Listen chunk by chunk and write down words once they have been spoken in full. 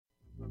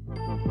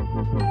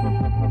Hello,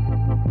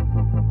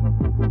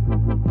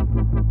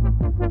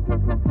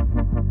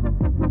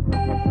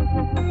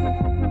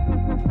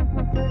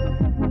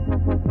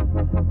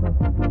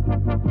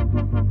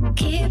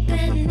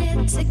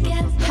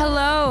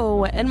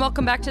 and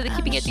welcome back to the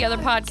Keeping It Together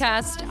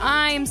podcast.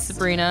 I'm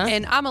Sabrina.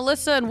 And I'm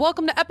Alyssa, and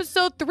welcome to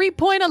episode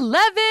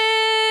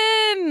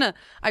 3.11.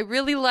 I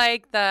really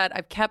like that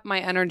I've kept my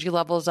energy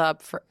levels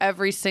up for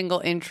every single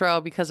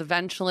intro because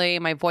eventually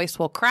my voice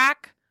will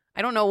crack.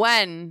 I don't know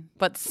when,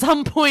 but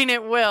some point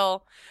it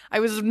will.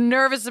 I was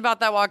nervous about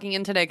that walking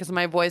in today because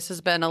my voice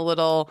has been a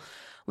little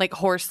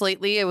hoarse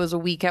lately. It was a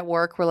week at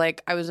work where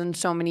I was in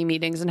so many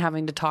meetings and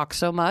having to talk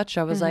so much.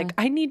 I was like,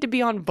 I need to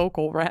be on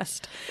vocal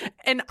rest.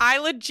 And I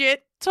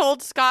legit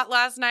told Scott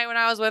last night when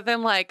I was with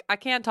him, I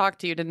can't talk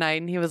to you tonight.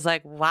 And he was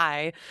like,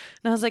 why?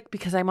 And I was like,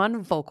 because I'm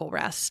on vocal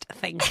rest.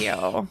 Thank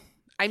you.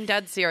 I'm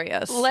dead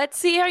serious. Let's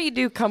see how you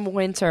do come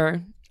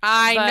winter.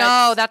 I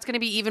know. That's going to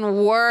be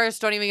even worse.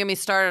 Don't even get me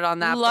started on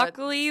that.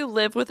 Luckily, you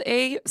live with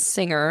a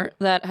singer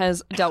that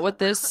has dealt with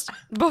this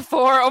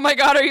before. Oh my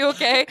God, are you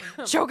okay?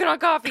 Choking on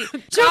coffee.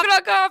 Choking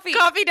on coffee.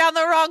 Coffee down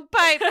the wrong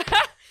pipe.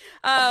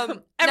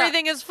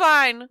 Everything is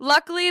fine.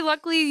 Luckily,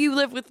 you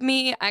live with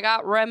me. I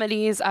got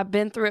remedies. I've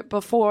been through it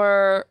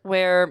before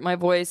where my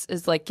voice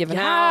is giving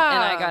out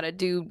and I got to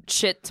do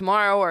shit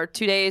tomorrow or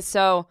 2 days.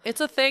 So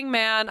it's a thing,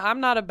 man. I'm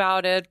not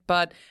about it.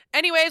 But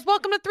anyways,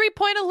 welcome to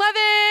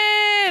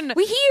 3.11.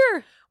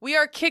 We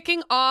are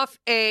kicking off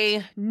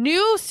a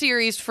new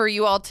series for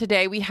you all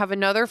today. We have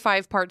another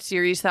 5-part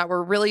series that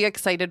we're really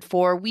excited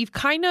for. We've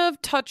kind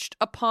of touched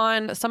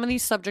upon some of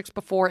these subjects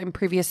before in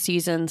previous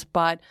seasons,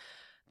 but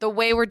the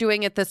way we're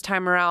doing it this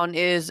time around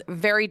is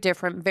very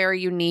different,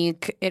 very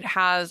unique. It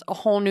has a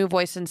whole new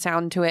voice and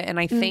sound to it. And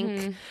I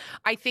think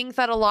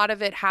that a lot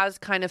of it has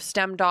kind of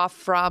stemmed off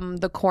from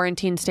the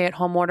quarantine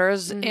stay-at-home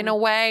orders in a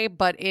way,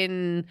 but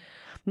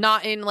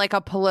not in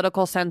a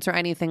political sense or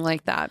anything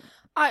like that.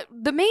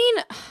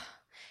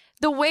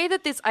 The way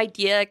that this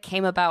idea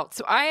came about,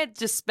 so I had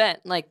just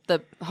spent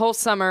the whole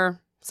summer,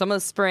 some of the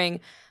spring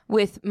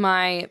with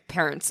my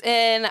parents,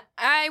 and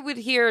I would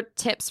hear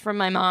tips from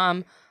my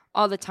mom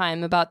all the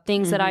time about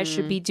things that I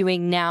should be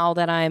doing now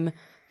that I'm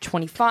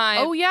 25.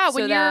 Oh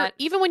yeah,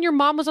 even when your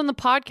mom was on the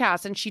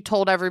podcast and she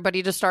told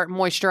everybody to start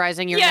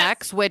moisturizing your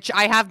necks, which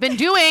I have been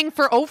doing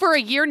for over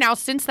a year now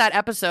since that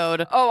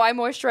episode. Oh, I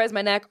moisturize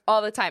my neck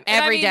all the time.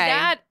 Every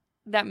day.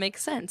 That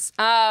makes sense.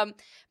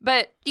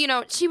 But,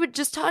 she would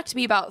just talk to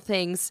me about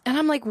things. And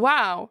I'm like,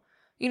 wow,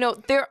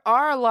 there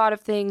are a lot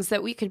of things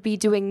that we could be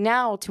doing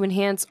now to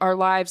enhance our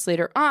lives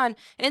later on.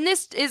 And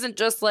this isn't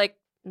just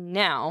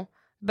now,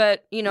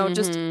 but,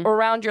 just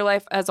around your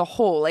life as a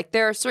whole.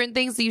 There are certain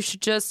things that you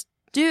should just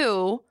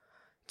do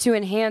to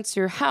enhance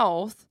your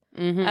health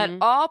at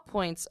all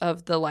points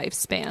of the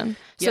lifespan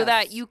so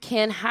that you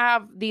can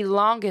have the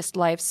longest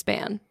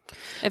lifespan,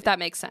 if that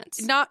makes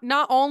sense. Not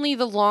only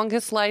the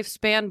longest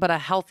lifespan, but a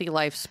healthy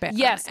lifespan.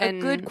 Yes, a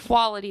good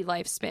quality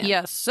lifespan.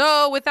 Yes.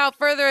 So without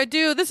further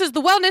ado, this is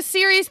the Wellness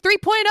Series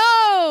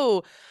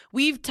 3.0.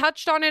 We've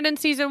touched on it in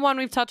season 1.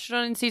 We've touched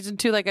on it in season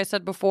 2, like I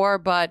said before,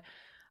 but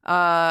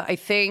I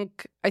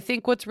think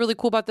what's really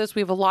cool about this,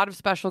 we have a lot of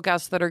special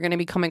guests that are going to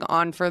be coming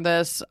on for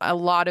this. A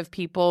lot of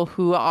people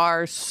who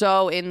are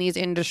so in these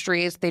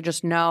industries, they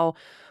just know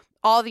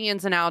all the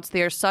ins and outs.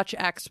 They are such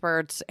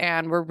experts,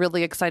 and we're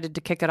really excited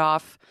to kick it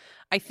off.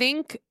 I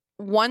think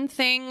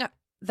another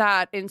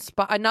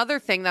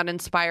thing that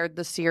inspired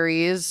the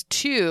series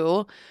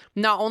too,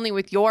 not only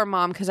with your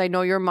mom, because I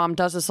know your mom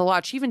does this a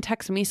lot. She even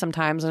texts me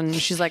sometimes and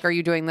she's like, are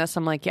you doing this?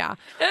 I'm like, yeah.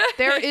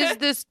 There is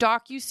this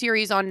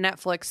docuseries on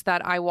Netflix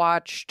that I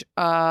watched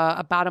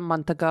about a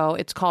month ago.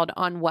 It's called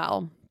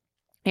Unwell.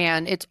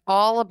 And it's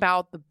all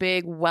about the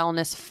big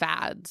wellness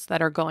fads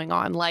that are going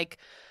on, like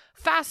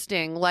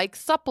fasting, like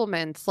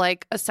supplements,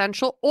 like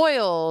essential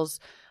oils.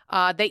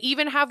 They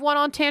even have one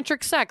on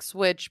tantric sex,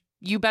 which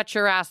you bet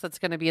your ass that's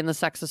going to be in the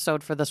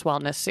sexisode for this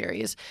wellness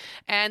series.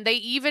 And they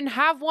even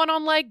have one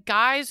on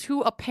guys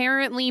who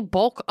apparently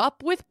bulk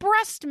up with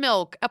breast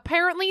milk.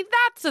 Apparently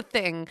that's a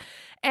thing.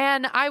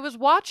 And I was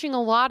watching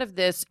a lot of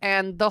this,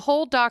 and the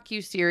whole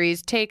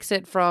docuseries takes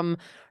it from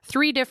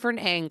 3 different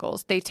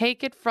angles. They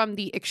take it from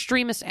the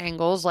extremist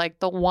angles,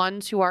 the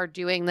ones who are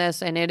doing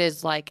this, and it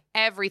is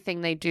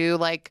everything they do.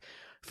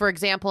 For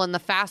example, in the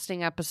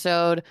fasting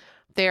episode,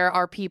 there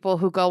are people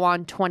who go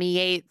on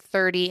 28,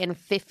 30, and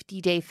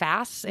 50-day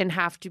fasts and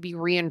have to be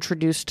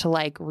reintroduced to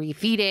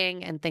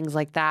refeeding and things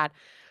like that.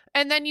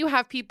 And then you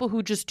have people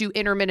who just do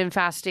intermittent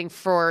fasting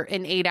for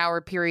an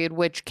 8-hour period,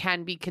 which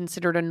can be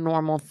considered a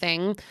normal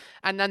thing.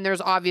 And then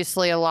there's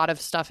obviously a lot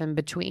of stuff in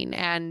between.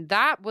 And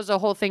that was a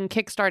whole thing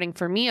kickstarting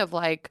for me of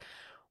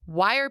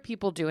why are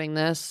people doing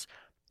this?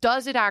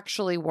 Does it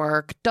actually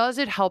work? Does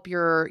it help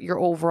your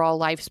overall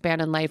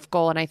lifespan and life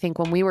goal? And I think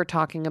when we were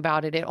talking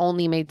about it, it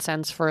only made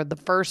sense for the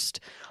first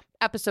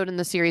episode in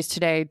the series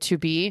today to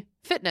be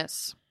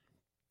fitness.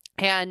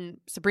 And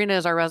Sabrina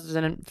is our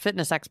resident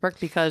fitness expert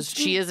because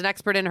she is an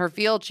expert in her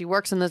field. She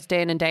works in this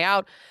day in and day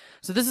out.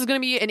 So this is going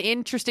to be an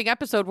interesting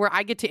episode where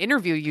I get to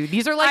interview you.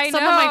 These are like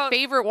some of my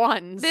favorite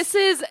ones. This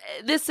is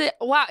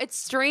wow. It's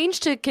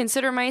strange to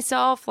consider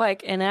myself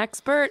like an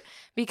expert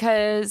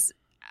because,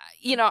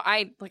 you know,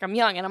 I'm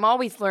young and I'm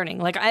always learning.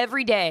 Like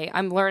every day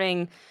I'm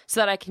learning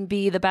so that I can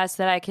be the best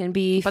that I can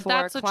be for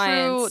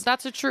clients.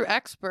 That's a true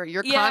expert.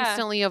 You're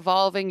constantly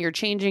evolving. You're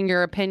changing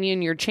your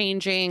opinion. You're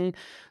changing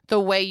the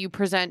way you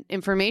present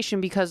information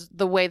because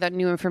the way that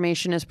new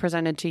information is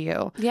presented to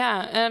you.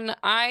 Yeah. And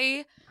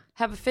I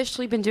have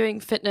officially been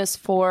doing fitness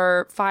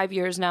for 5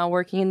 years now,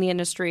 working in the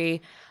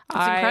industry.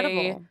 That's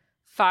incredible.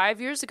 5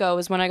 years ago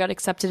was when I got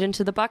accepted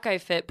into the Buckeye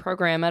Fit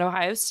program at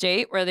Ohio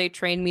State, where they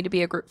trained me to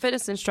be a group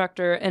fitness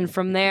instructor. And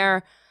from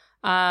there,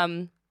 you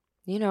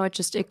know,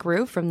 it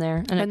grew from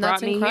there. And it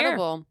brought me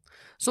incredible. Here.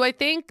 So I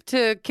think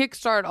to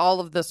kickstart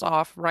all of this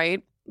off,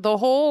 right, the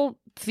whole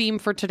theme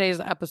for today's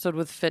episode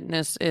with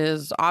fitness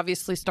is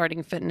obviously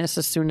starting fitness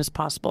as soon as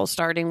possible,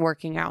 starting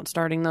working out,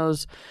 starting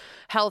those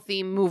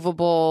healthy,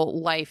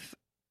 movable life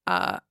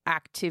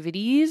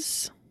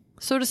activities,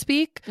 so to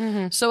speak.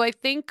 Mm-hmm. So I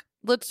think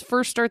let's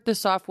first start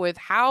this off with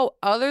how,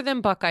 other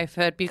than Buckeye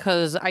Fit,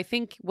 because I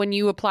think when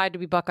you applied to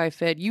be Buckeye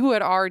Fit, you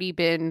had already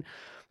been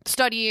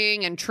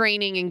studying and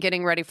training and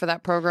getting ready for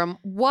that program.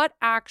 What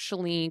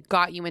actually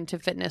got you into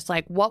fitness?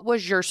 Like, what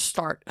was your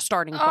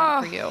starting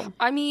point for you?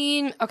 I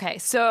mean, okay,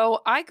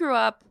 so I grew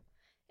up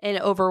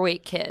an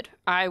overweight kid.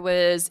 I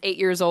was 8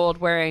 years old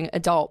wearing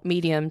adult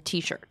medium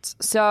t-shirts.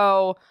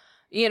 So,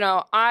 you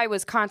know, I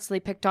was constantly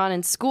picked on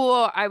in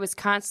school. I was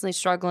constantly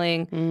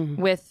struggling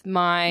with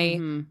my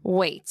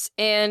weight.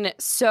 And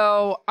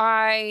so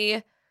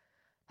I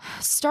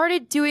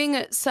started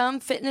doing some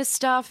fitness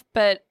stuff,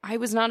 but I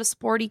was not a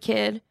sporty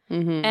kid.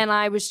 And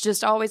I was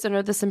just always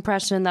under this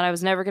impression that I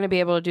was never going to be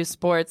able to do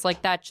sports.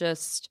 Like that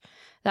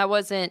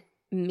wasn't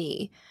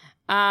me.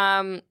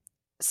 Somehow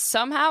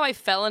I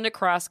fell into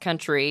cross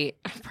country,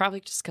 probably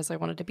just because I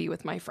wanted to be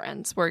with my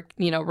friends,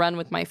 run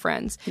with my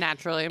friends.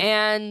 Naturally.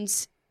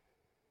 And,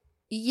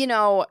 you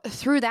know,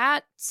 through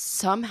that,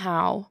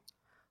 somehow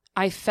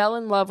I fell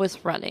in love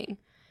with running.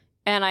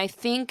 And I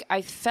think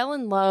I fell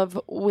in love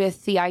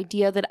with the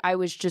idea that I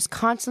was just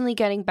constantly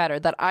getting better,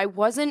 that I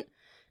wasn't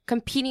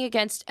competing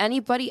against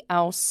anybody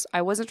else.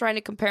 I wasn't trying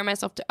to compare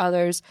myself to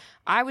others.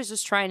 I was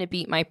just trying to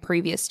beat my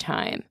previous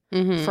time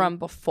from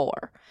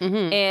before.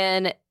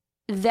 And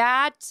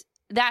that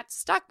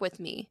stuck with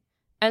me.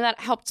 And that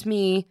helped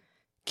me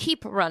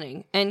keep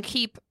running and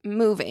keep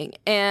moving.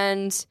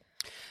 And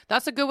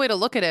that's a good way to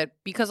look at it,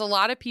 because a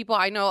lot of people,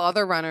 I know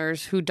other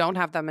runners who don't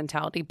have that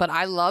mentality, but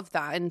I love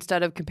that.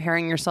 Instead of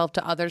comparing yourself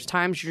to others'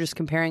 times, you're just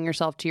comparing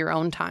yourself to your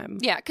own time.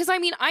 Yeah, because I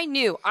mean, I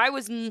knew I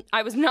was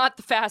not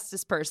the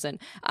fastest person.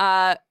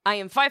 I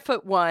am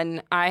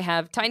 5'1". I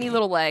have tiny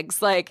little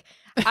legs. Like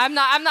I'm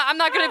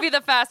not going to be the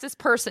fastest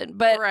person,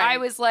 but right. I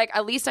was like,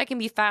 at least I can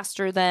be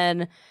faster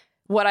than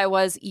what I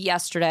was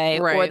yesterday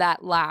or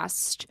that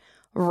last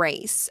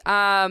race.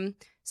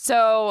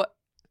 So.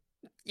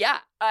 Yeah,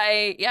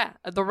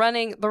 the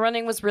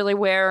running was really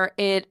where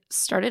it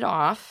started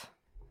off.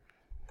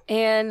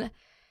 And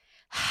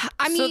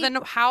I mean, so then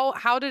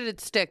how did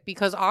it stick?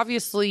 Because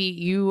obviously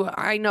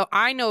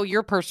I know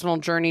your personal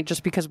journey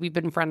just because we've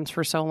been friends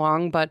for so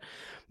long, but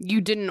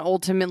you didn't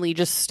ultimately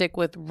just stick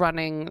with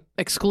running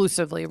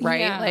exclusively,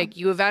 right? Yeah. Like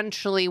you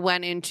eventually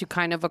went into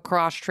kind of a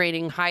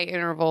cross-training, high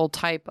interval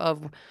type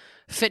of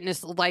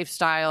fitness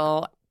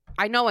lifestyle.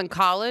 I know in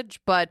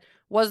college, but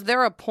was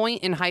there a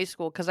point in high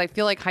school? Because I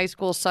feel like high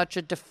school is such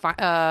a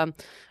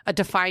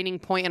defining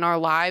point in our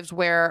lives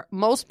where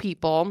most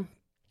people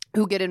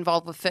who get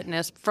involved with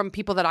fitness, from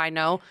people that I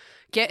know,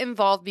 get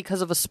involved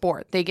because of a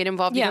sport. They get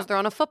involved because they're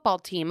on a football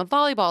team, a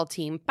volleyball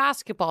team,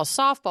 basketball,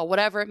 softball,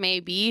 whatever it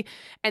may be.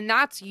 And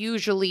that's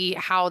usually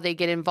how they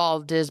get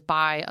involved, is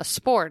by a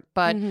sport.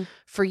 But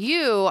for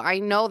you, I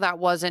know that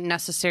wasn't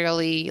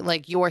necessarily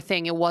like your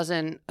thing. It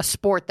wasn't a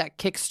sport that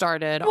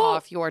kickstarted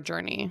off your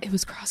journey. It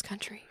was cross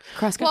country.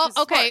 Well,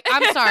 okay,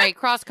 I'm sorry.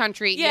 Cross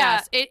country.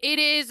 Yes, it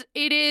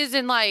is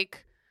in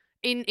like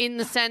in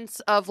the sense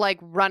of like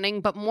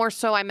running, but more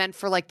so I meant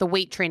for like the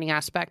weight training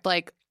aspect.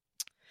 Like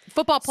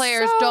football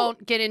players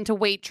don't get into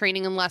weight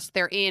training unless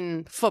they're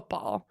in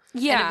football.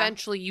 Yeah. And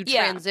eventually you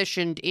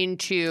transitioned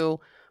into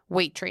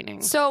weight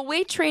training. So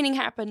weight training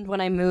happened when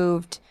I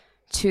moved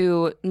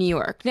to New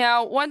York.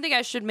 Now, one thing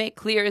I should make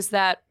clear is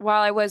that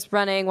while I was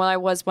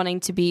wanting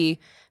to be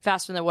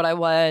faster than what I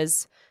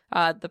was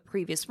the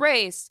previous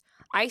race,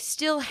 I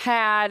still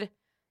had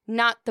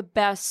not the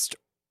best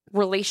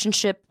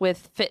relationship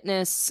with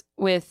fitness,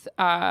 with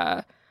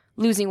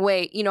losing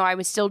weight. You know, I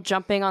was still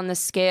jumping on the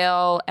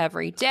scale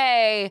every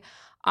day.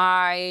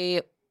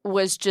 I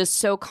was just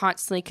so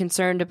constantly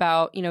concerned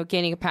about, you know,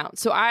 gaining a pound.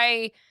 So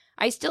I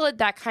still had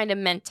that kind of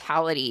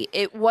mentality.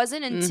 It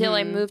wasn't until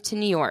I moved to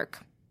New York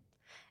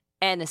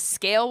and a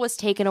scale was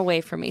taken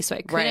away from me. So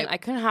I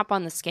couldn't hop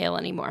on the scale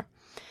anymore.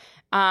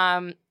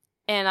 And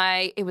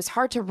it was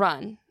hard to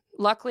run.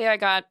 Luckily, I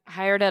got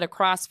hired at a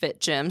CrossFit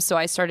gym, so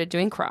I started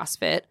doing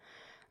CrossFit.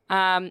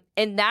 And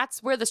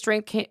that's where the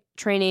strength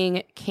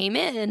training came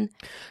in.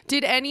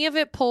 Did any of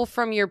it pull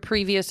from your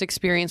previous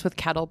experience with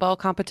kettlebell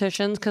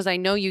competitions? Because I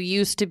know you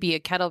used to be a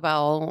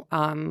kettlebell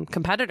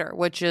competitor,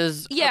 which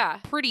is a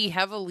pretty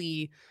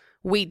heavily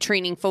weight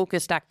training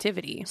focused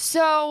activity.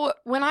 So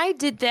when I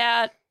did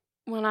that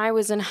when I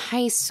was in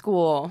high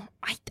school,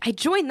 I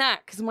joined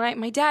that because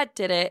my dad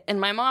did it and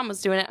my mom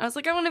was doing it. I was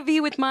like, I want to be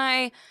with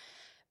my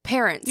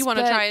parents. You want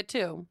to try it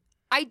too?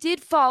 I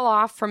did fall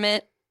off from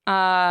it,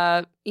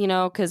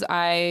 because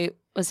I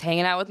was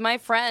hanging out with my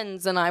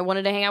friends and I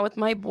wanted to hang out with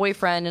my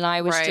boyfriend and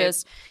I was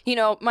just,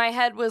 my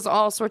head was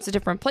all sorts of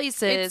different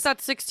places. It's that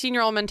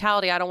 16-year-old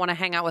mentality. I don't want to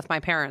hang out with my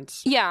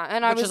parents. Yeah,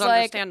 and I was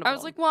like,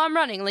 well, I'm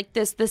running like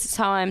this. This is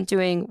how I'm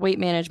doing weight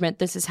management.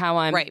 This is how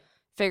I'm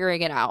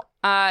figuring it out.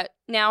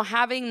 Now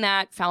having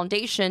that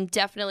foundation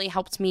definitely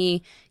helped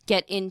me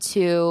get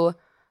into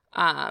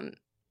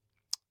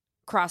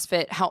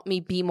CrossFit, helped me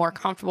be more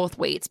comfortable with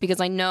weights because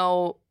I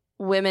know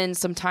women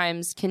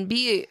sometimes can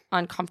be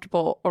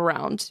uncomfortable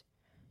around,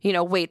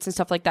 weights and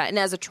stuff like that. And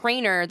as a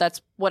trainer,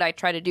 that's what I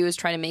try to do is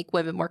try to make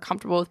women more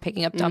comfortable with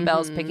picking up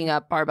dumbbells, picking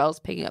up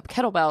barbells, picking up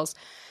kettlebells.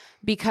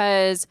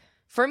 Because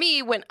for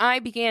me, when I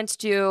began to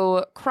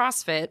do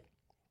CrossFit,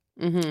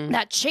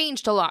 that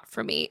changed a lot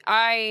for me.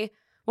 I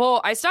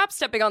stopped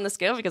stepping on the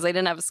scale because I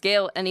didn't have a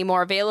scale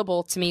anymore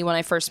available to me when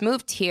I first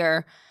moved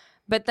here.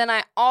 But then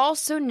I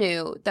also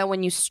knew that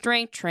when you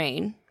strength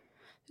train,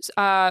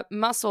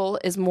 muscle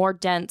is more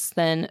dense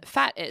than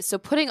fat is. So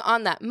putting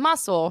on that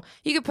muscle,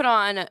 you could put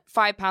on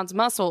 5 pounds of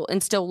muscle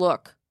and still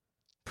look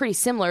pretty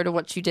similar to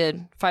what you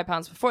did 5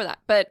 pounds before that.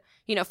 But,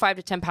 5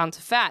 to 10 pounds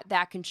of fat,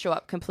 that can show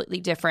up completely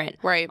different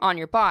on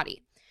your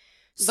body.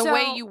 The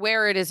way you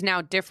wear it is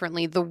now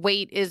differently. The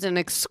weight isn't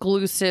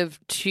exclusive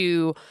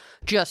to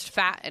just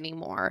fat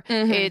anymore.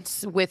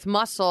 It's with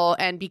muscle.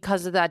 And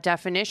because of that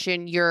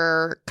definition,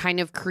 you're kind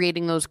of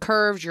creating those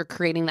curves. You're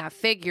creating that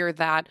figure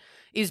that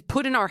is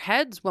put in our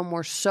heads when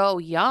we're so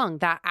young.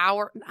 That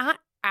not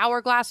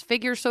hourglass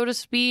figure, so to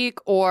speak,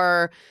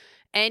 or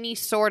any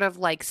sort of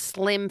like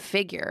slim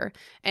figure.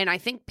 And I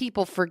think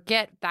people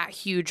forget that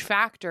huge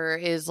factor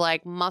is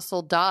like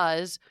muscle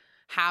does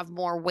have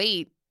more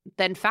weight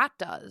than fat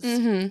does,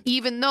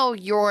 even though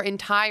your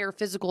entire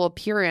physical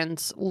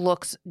appearance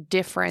looks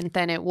different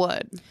than it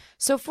would.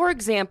 So, for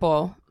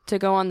example, to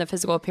go on the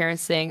physical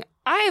appearance thing,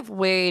 I've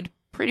weighed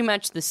pretty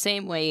much the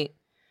same weight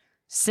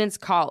since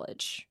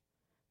college,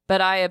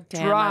 but I have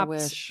dropped. I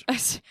wish.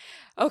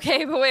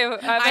 Okay, but wait.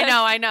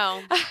 I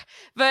know.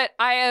 But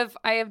I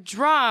have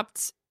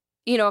dropped,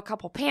 a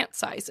couple pant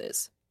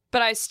sizes,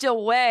 but I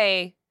still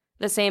weigh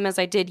the same as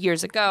I did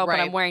years ago,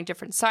 but I'm wearing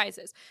different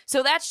sizes.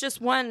 So that's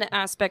just one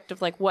aspect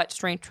of like what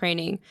strength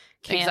training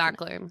can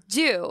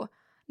do.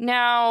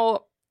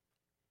 Now,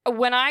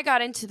 when I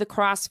got into the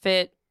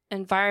CrossFit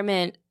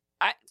environment,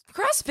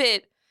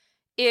 CrossFit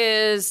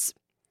is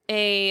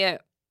a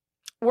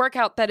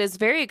workout that is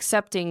very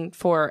accepting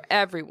for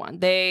everyone.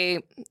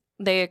 They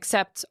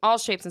accept all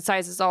shapes and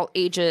sizes, all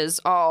ages,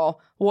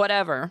 all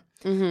whatever.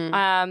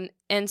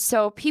 And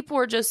so people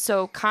were just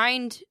so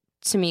kind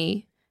to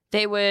me.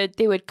 They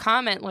would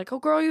comment like, "Oh,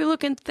 girl, you're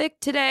looking thick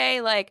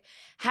today." Like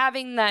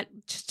having that,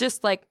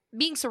 just like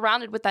being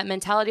surrounded with that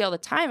mentality all the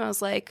time. I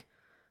was like,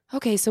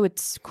 okay, so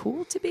it's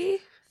cool to be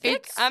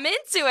thick. I'm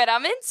into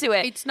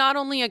it. It's not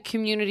only a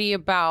community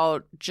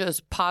about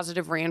just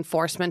positive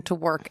reinforcement to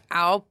work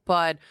out,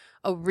 but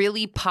a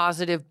really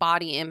positive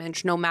body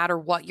image, no matter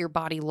what your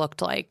body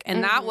looked like.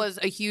 And that was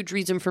a huge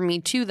reason for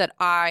me too, that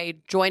I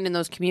joined in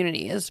those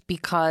communities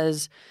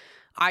because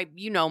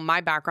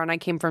my background, I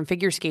came from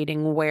figure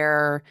skating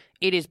where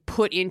it is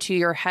put into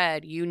your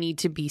head, you need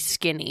to be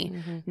skinny,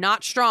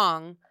 not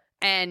strong,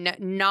 and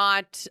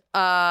not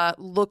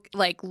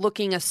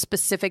looking a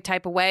specific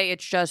type of way.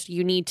 It's just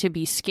you need to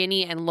be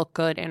skinny and look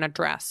good in a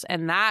dress.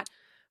 And that,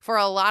 for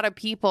a lot of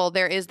people,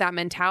 there is that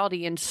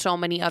mentality in so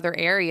many other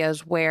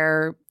areas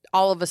where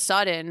all of a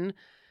sudden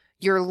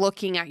you're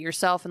looking at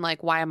yourself and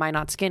like, why am I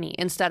not skinny?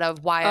 Instead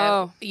of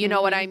why, you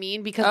know what I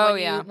mean? Because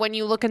when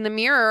you look in the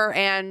mirror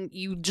and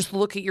you just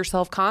look at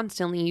yourself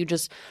constantly, you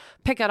just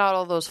pick out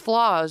all those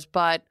flaws.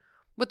 But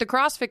with the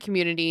CrossFit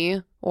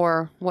community,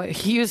 or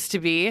what used to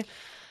be,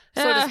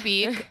 so to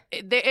speak,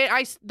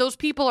 those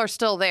people are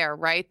still there,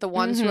 right? The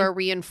ones who are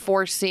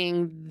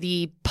reinforcing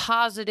the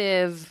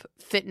positive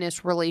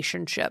fitness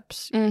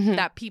relationships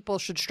that people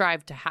should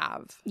strive to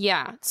have.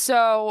 Yeah.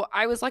 So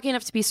I was lucky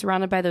enough to be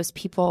surrounded by those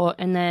people.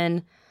 And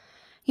then,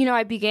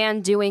 I began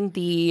doing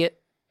the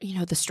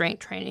strength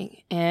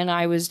training. And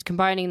I was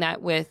combining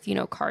that with,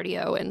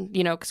 cardio. And,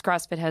 because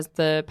CrossFit has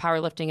the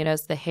powerlifting, it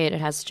has the HIIT, it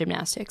has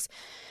gymnastics.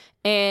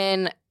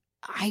 And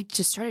I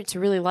just started to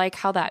really like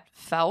how that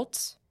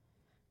felt.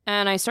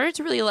 And I started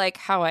to really like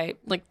how I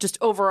just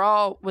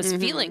overall was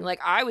feeling. Like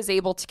I was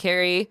able to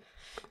carry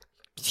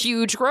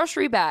huge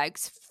grocery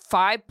bags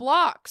 5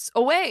 blocks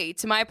away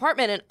to my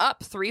apartment and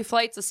up 3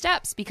 flights of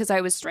steps because I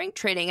was strength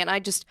training. And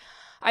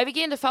I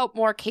began to feel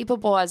more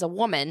capable as a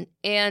woman.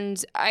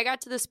 And I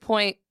got to this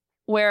point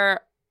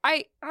where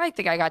I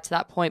think I got to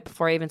that point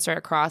before I even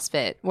started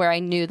CrossFit where I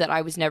knew that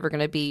I was never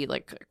going to be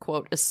like,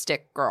 quote, a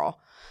stick girl.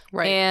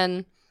 Right.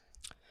 And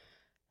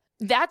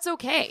that's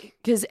okay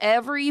because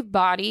every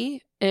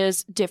body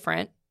is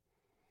different.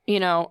 You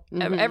know,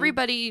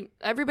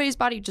 everybody's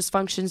body just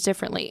functions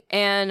differently.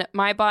 And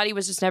my body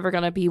was just never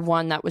going to be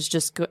one that was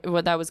just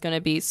that was going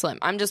to be slim.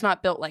 I'm just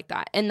not built like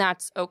that. And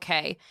that's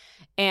okay.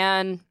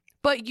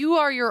 But you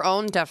are your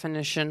own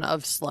definition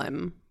of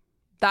slim.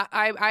 That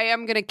I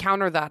am going to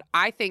counter that.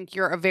 I think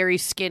you're a very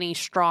skinny,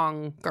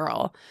 strong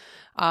girl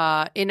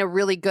in a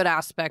really good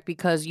aspect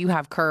because you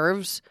have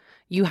curves.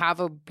 You have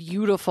a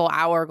beautiful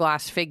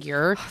hourglass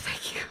figure. Oh,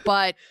 thank you.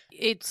 But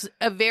it's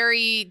a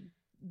very...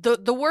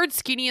 The word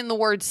skinny and the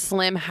word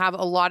slim have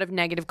a lot of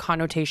negative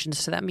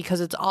connotations to them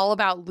because it's all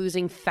about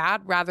losing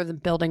fat rather than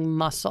building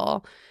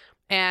muscle.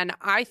 And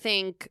I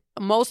think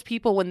most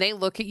people, when they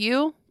look at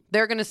you,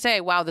 they're going to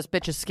say, wow, this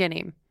bitch is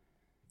skinny.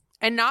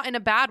 And not in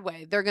a bad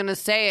way. They're going to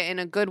say it in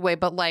a good way.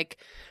 But like,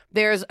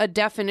 there's a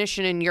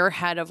definition in your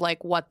head of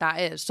like what that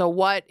is. So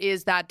what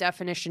is that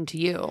definition to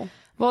you?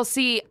 Well,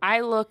 see, I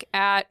look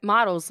at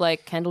models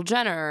like Kendall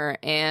Jenner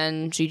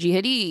and Gigi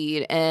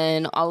Hadid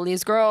and all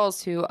these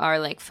girls who are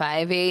like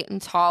 5'8" and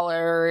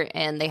taller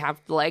and they have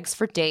legs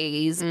for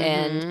days.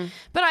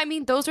 But I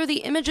mean, those are the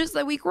images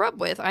that we grew up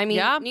with. I mean,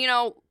 you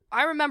know,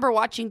 I remember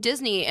watching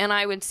Disney and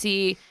I would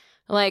see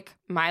like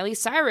Miley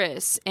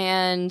Cyrus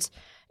and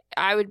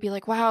I would be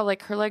like, wow,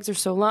 like her legs are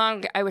so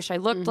long. I wish I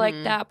looked like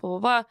that, blah, blah,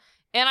 blah.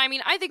 And I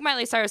mean, I think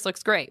Miley Cyrus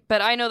looks great,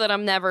 but I know that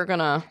I'm never going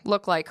to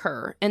look like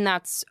her, and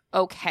that's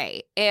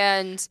okay.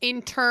 And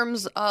in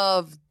terms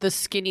of the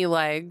skinny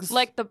legs,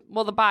 like the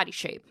body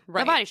shape,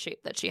 the body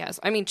shape that she has.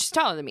 I mean, she's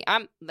taller than me.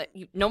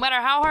 No matter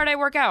how hard I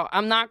work out,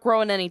 I'm not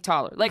growing any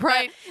taller. Like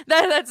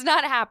that's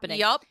not happening.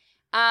 Yup.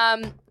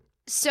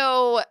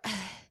 So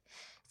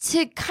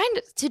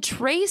to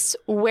trace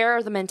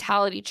where the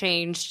mentality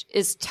changed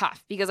is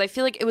tough because I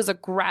feel like it was a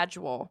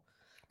gradual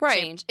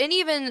change. And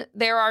even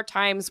there are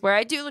times where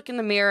I do look in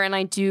the mirror and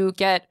I do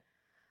get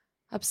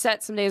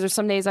upset some days, or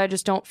some days I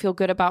just don't feel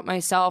good about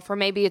myself. Or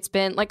maybe it's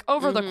been like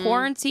over the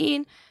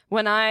quarantine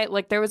when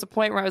there was a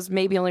point where I was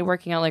maybe only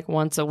working out like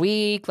once a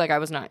week. Like I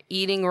was not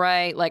eating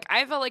right. Like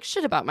I felt like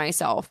shit about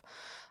myself.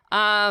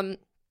 But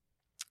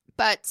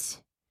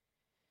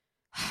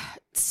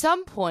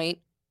some point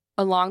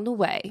along the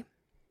way,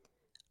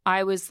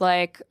 I was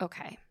like,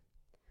 okay,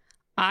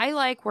 I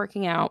like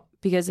working out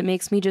because it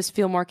makes me just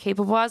feel more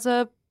capable as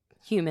a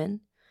human.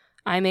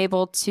 I'm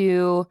able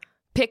to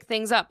pick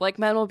things up. Like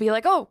men will be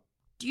like, oh,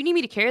 do you need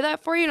me to carry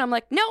that for you? And I'm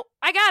like, no,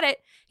 I got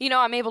it. You know,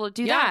 I'm able to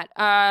do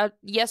that.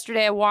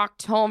 Yesterday I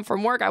walked home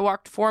from work. I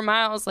walked 4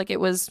 miles like it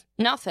was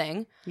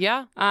nothing.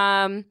 Yeah.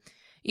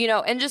 You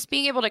know, and just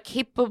being able to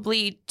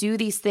capably do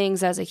these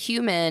things as a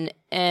human.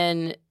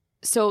 And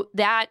so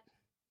that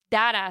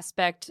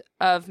aspect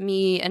of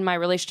me and my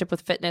relationship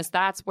with fitness,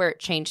 that's where it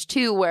changed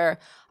too, where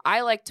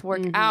I like to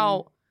work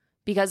out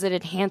because it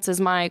enhances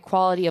my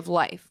quality of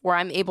life, where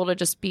I'm able to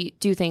just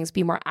do things,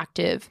 be more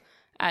active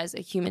as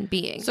a human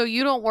being. So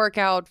you don't work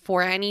out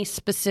for any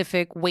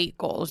specific weight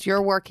goals.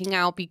 You're working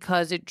out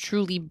because it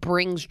truly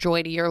brings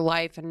joy to your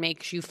life and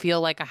makes you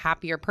feel like a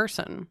happier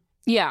person.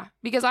 Yeah,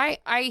 because I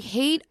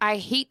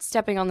hate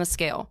stepping on the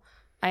scale.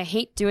 I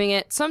hate doing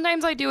it.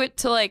 Sometimes I do it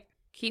to like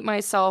keep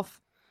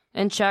myself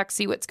in check,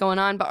 see what's going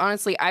on. But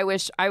honestly, I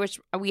wish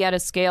we had a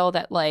scale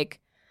that like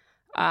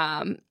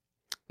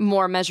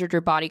more measured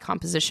your body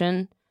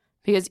composition,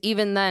 because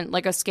even then,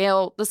 like the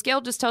scale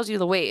just tells you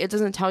the weight. It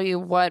doesn't tell you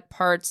what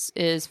parts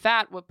is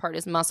fat, what part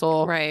is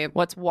muscle, right?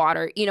 What's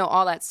water, you know,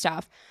 all that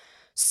stuff.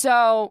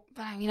 So,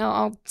 you know,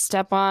 I'll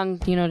step on,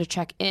 you know, to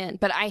check in.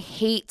 But I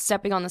hate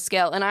stepping on the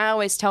scale. And I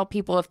always tell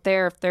people if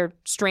they're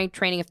strength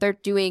training, if they're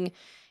doing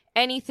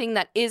anything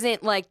that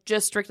isn't like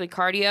just strictly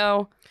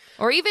cardio,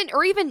 or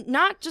even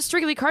not just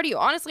strictly cardio.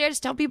 Honestly, I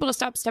just tell people to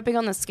stop stepping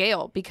on the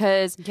scale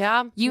because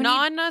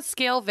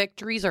non-scale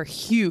victories are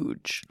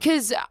huge.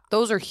 Because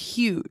those are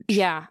huge.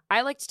 Yeah,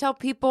 I like to tell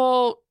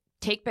people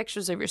take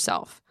pictures of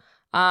yourself.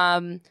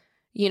 You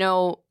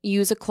know,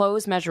 use a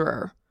clothes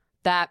measurer.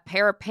 That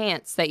pair of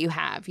pants that you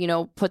have, you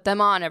know, put them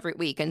on every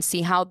week and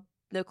see how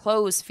the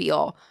clothes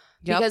feel,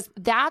 because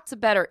that's a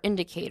better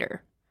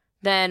indicator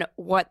than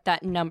what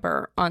that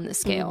number on the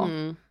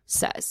scale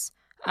says.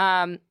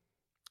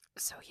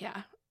 So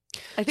yeah,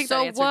 I think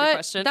that answered the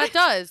question.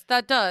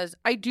 That does.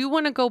 I do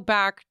want to go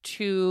back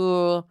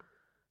to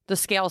the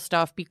scale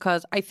stuff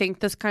because I think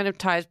this kind of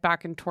ties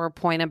back into our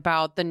point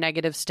about the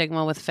negative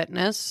stigma with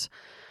fitness,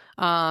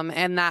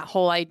 and that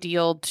whole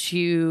ideal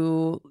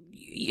to,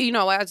 you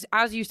know,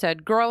 as you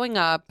said, growing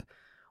up,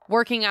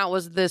 working out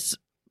was this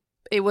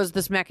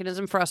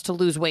mechanism for us to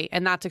lose weight,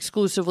 and that's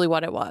exclusively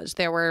what it was.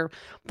 There were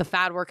the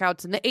fad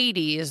workouts in the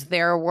 80s.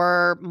 There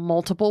were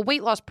multiple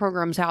weight loss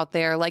programs out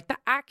there, like the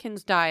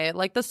Atkins diet,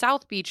 like the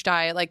South Beach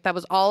diet, like that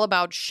was all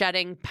about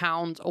shedding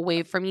pounds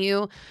away from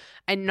you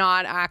and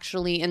not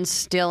actually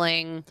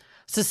instilling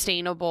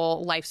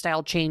sustainable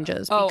lifestyle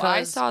changes. Oh, because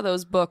I saw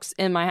those books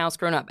in my house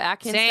growing up.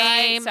 Atkins Same.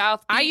 Diet,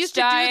 South Beach I used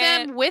Diet.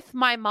 to do them with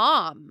my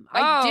mom.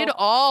 I did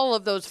all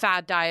of those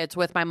fad diets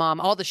with my mom.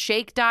 All the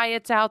shake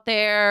diets out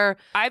there.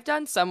 I've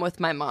done some with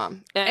my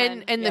mom.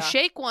 And the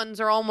shake ones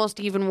are almost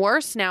even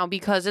worse now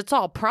because it's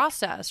all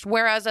processed.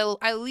 Whereas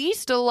at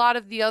least a lot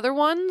of the other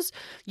ones,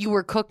 you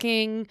were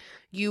cooking,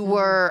 you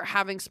were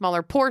having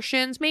smaller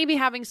portions, maybe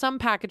having some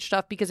packaged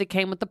stuff because it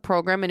came with the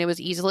program and it was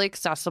easily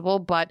accessible,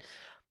 but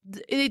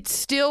it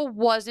still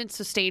wasn't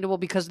sustainable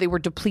because they were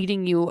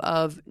depleting you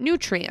of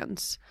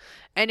nutrients.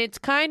 And it's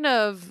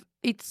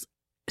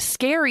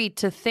scary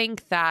to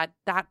think that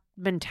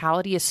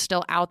mentality is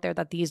still out there,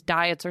 that these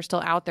diets are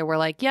still out there. We're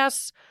like,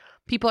 yes,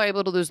 people are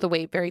able to lose the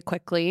weight very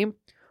quickly,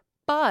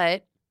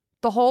 but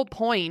the whole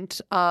point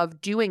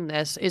of doing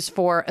this is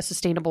for a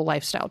sustainable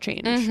lifestyle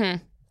change. Mm-hmm.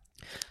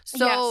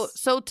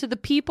 So to the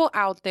people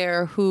out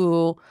there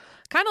who,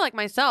 kind of like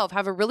myself,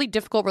 have a really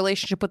difficult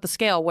relationship with the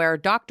scale, where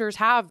doctors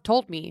have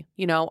told me,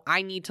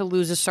 I need to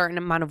lose a certain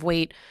amount of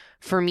weight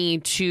for me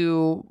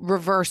to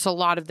reverse a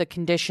lot of the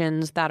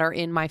conditions that are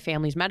in my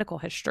family's medical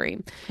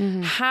history.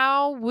 Mm-hmm.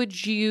 How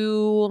would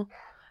you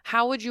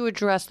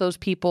address those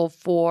people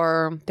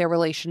for their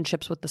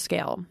relationships with the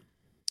scale?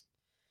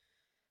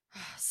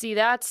 See,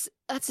 that's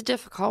a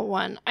difficult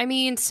one. I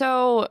mean,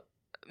 so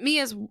me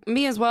as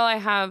well, I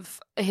have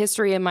a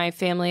history in my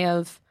family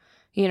of,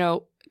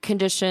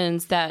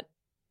 conditions that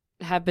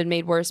have been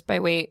made worse by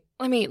weight.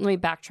 Let me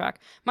backtrack.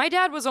 My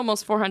dad was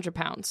almost 400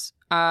 pounds.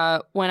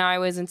 When I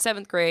was in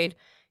 7th grade,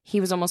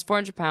 he was almost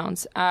 400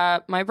 pounds.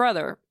 My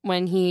brother,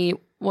 when he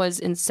was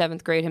in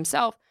 7th grade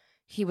himself,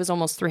 he was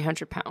almost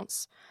 300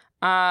 pounds.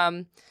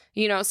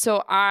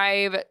 So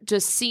I've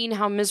just seen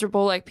how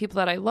miserable people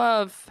that I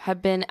love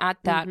have been at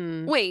that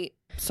weight.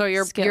 So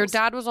your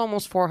dad was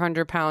almost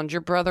 400 pounds.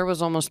 Your brother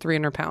was almost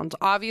 300 pounds.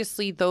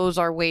 Obviously, those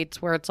are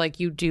weights where it's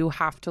like you do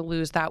have to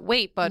lose that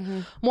weight. But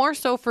more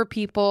so for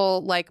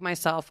people like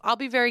myself, I'll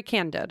be very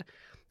candid.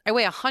 I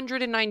weigh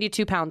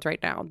 192 pounds right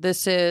now.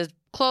 This is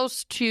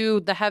close to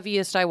the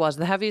heaviest I was.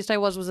 The heaviest I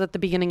was at the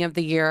beginning of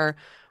the year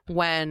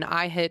when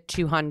I hit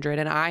 200.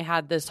 And I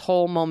had this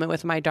whole moment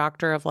with my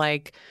doctor of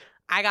like,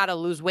 I got to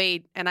lose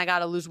weight and I got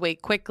to lose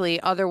weight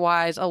quickly.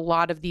 Otherwise, a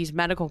lot of these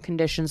medical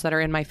conditions that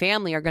are in my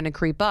family are going to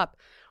creep up.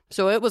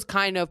 So it was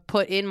kind of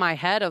put in my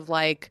head of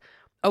like,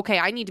 okay,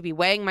 I need to be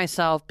weighing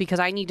myself because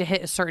I need to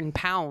hit a certain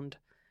pound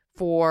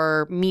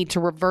for me to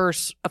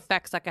reverse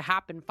effects that could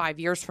happen 5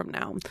 years from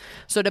now.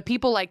 So to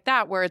people like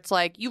that, where it's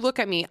like, you look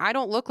at me, I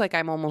don't look like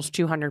I'm almost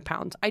 200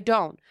 pounds. I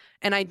don't.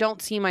 And I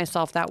don't see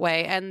myself that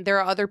way. And there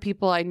are other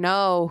people I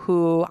know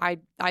who I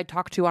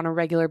talk to on a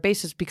regular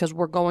basis because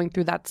we're going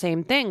through that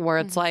same thing where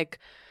it's like,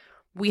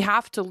 we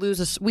have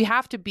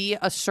to be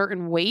a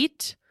certain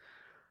weight.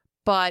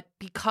 But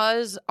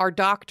because our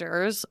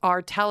doctors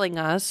are telling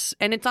us,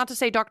 and it's not to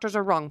say doctors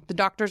are wrong. The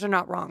doctors are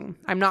not wrong.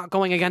 I'm not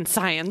going against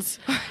science.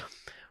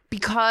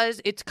 Because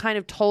it's kind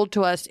of told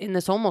to us in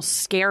this almost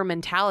scare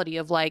mentality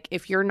of like,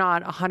 if you're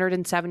not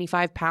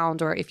 175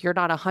 pounds or if you're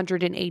not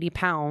 180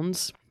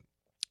 pounds,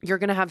 you're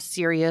going to have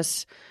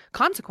serious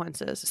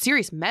consequences,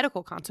 serious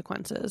medical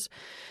consequences.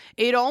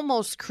 It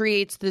almost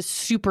creates this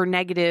super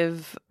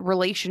negative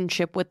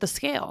relationship with the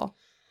scale.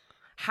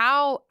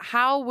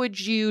 How would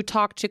you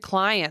talk to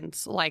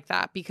clients like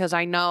that? Because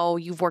I know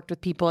you've worked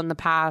with people in the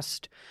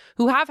past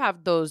who have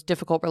had those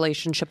difficult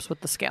relationships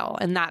with the scale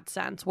in that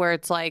sense, where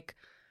it's like,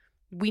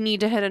 we need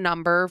to hit a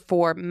number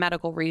for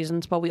medical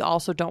reasons, but we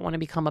also don't want to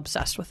become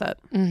obsessed with it.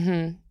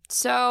 Mm-hmm.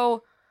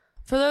 So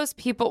for those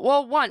people,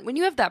 well, one, when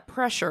you have that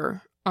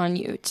pressure on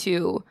you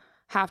to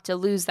have to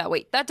lose that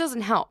weight, that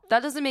doesn't help.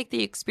 That doesn't make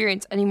the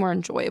experience any more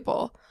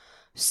enjoyable.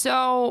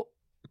 So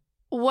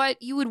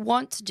what you would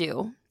want to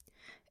do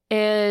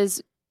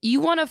is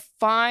you want to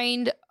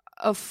find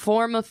a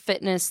form of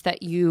fitness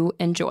that you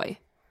enjoy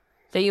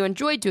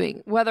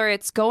doing, whether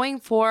it's going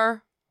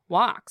for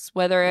walks,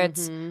 whether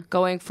it's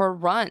going for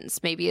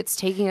runs, maybe it's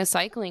taking a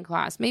cycling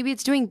class, maybe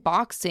it's doing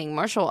boxing,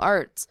 martial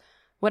arts,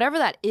 whatever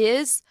that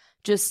is,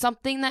 just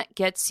something that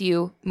gets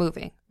you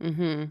moving.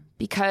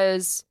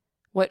 Because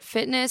what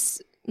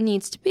fitness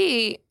needs to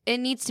be, it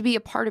needs to be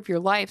a part of your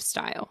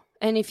lifestyle.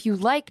 And if you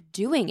like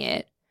doing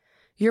it,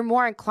 you're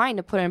more inclined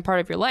to put it in part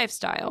of your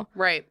lifestyle.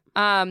 Right.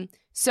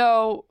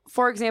 So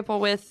for example,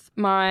 with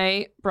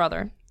my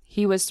brother,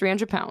 he was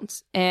 300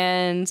 pounds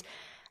and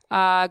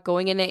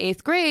going into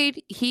 8th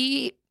grade,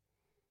 he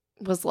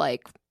was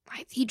like,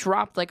 he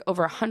dropped like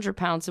over 100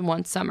 pounds in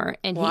one summer.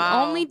 And he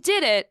only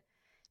did it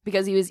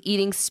because he was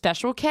eating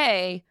Special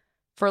K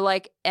for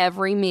like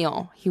every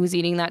meal. He was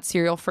eating that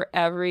cereal for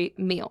every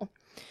meal.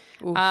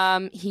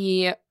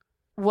 He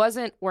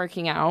wasn't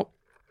working out.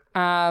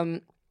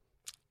 And,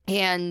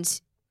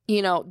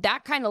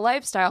 that kind of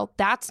lifestyle,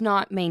 that's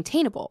not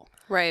maintainable.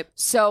 Right.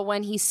 So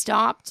when he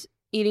stopped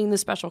eating the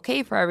Special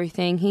K for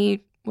everything,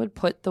 he would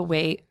put the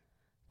weight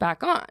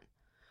back on.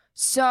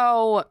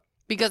 So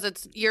because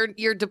it's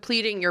you're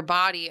depleting your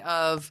body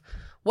of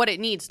what it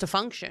needs to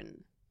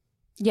function.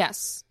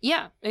 Yes.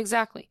 Yeah,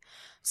 exactly.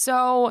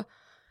 So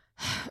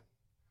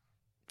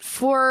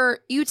for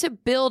you to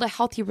build a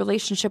healthy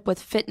relationship with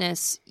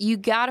fitness, you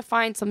got to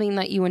find something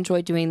that you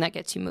enjoy doing that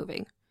gets you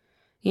moving.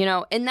 You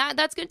know, and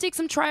that's going to take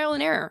some trial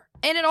and error.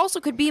 And it also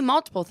could be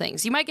multiple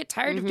things. You might get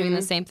tired of doing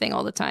the same thing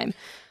all the time.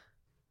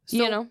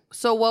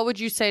 So what would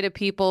you say to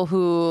people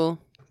who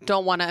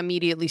don't want to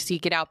immediately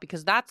seek it out?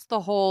 Because that's the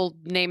whole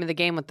name of the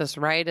game with this,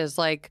 right? Is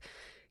like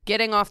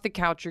getting off the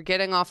couch or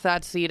getting off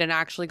that seat and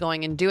actually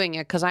going and doing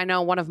it. Because I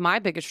know one of my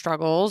biggest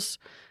struggles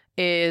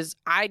is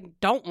I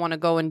don't want to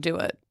go and do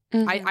it.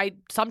 I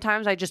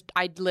sometimes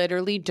I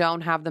literally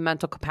don't have the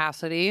mental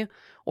capacity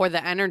or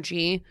the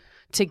energy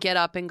to get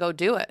up and go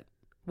do it.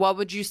 What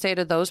would you say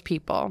to those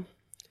people?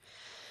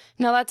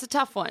 No, that's a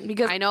tough one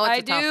because I know it's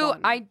a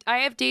tough one. I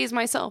have days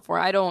myself where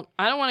I don't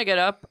want to get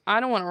up. I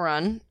don't want to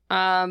run.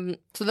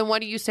 So then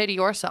what do you say to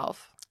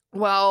yourself?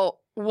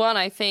 Well, one,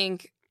 I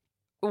think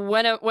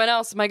when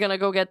else am I going to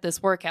go get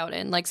this workout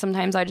in? Like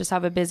sometimes I just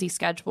have a busy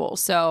schedule.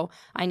 So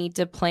I need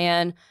to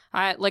plan.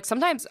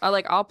 Sometimes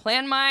I'll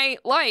plan my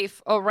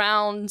life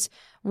around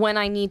when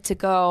I need to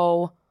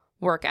go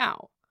work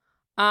out.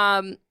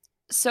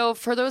 So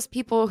for those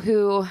people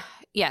who,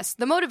 yes,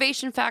 the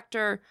motivation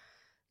factor,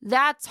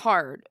 that's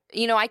hard.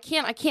 You know, I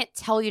can't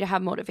tell you to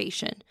have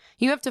motivation.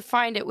 You have to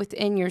find it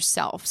within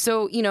yourself.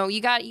 So, you know,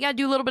 you got to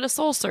do a little bit of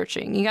soul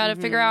searching. You got to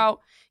figure out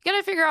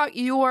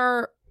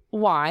your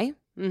why.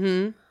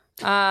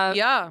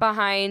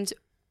 Behind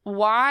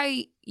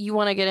why you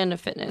want to get into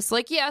fitness.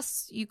 Like,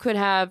 yes, you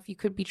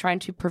could be trying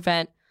to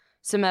prevent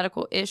some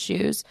medical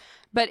issues,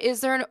 but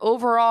is there an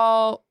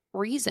overall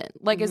reason?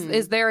 Like,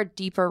 is there a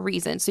deeper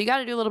reason? So you got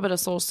to do a little bit of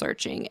soul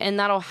searching, and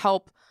that'll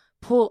help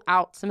pull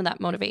out some of that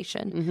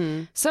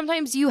motivation.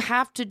 Sometimes you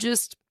have to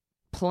just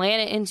plan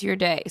it into your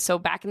day. So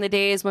back in the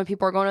days when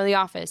people are going to the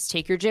office,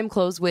 take your gym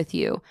clothes with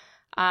you.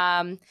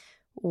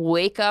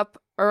 Wake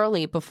up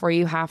early before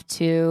you have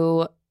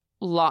to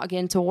log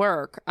into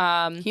work.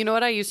 You know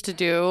what I used to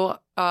do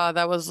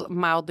that was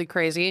mildly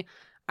crazy?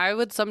 I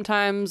would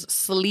sometimes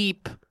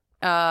sleep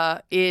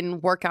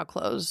in workout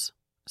clothes.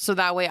 So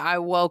that way I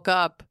woke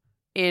up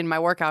in my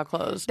workout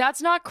clothes.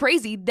 That's not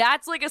crazy.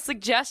 That's like a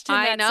suggestion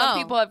that some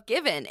people have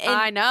given. And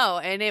I know.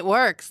 And it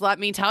works. Let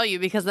me tell you,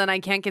 because then I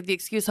can't give the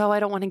excuse, I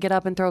don't want to get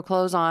up and throw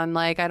clothes on.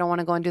 Like, I don't want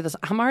to go and do this.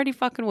 I'm already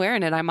fucking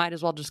wearing it. I might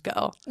as well just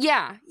go.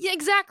 Yeah,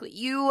 exactly.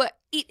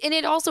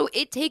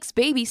 It takes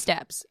baby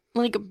steps.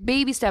 Like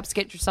baby steps to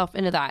get yourself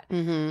into that.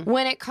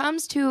 When it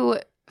comes to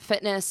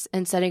fitness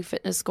and setting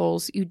fitness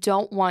goals, you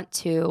don't want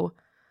to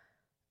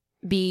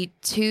be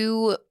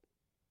too,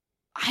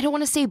 I don't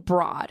want to say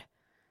broad.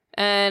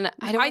 And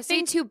I don't want to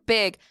say too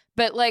big,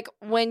 but like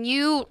when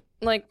you,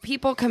 like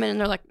people come in and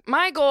they're like,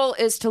 my goal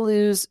is to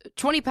lose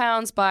 20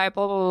 pounds by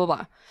blah, blah, blah,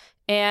 blah.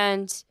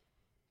 And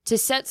to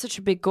set such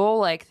a big goal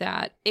like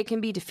that, it can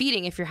be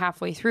defeating if you're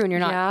halfway through and you're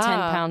not 10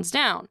 pounds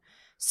down.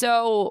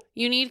 So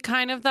you need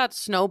kind of that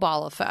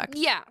snowball effect.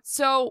 Yeah.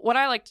 So what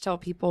I like to tell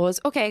people is,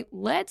 okay,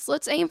 let's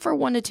aim for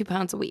 1 to 2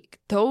 pounds a week.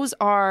 Those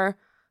are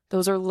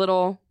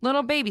little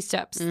baby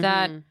steps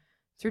that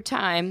through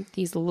time,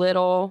 these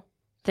little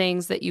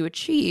things that you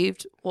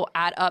achieved will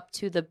add up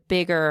to the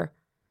bigger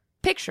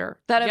picture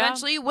that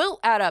eventually will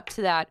add up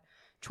to that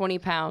 20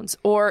 pounds,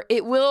 or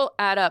it will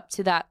add up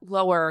to that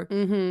lower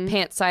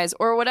pant size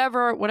or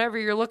whatever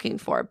you're looking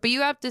for. But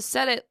you have to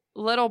set it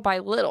little by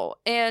little.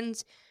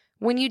 And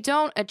when you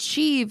don't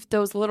achieve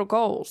those little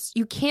goals,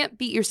 you can't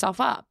beat yourself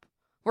up.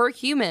 We're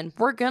human.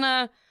 We're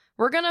gonna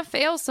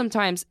fail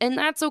sometimes, and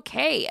that's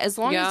okay as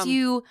long as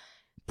you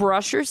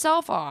brush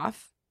yourself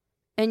off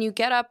and you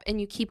get up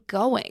and you keep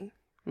going.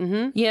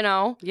 You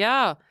know?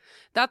 Yeah.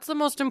 That's the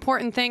most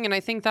important thing. And I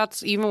think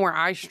that's even where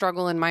I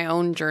struggle in my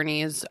own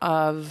journeys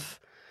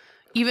of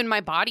even my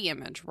body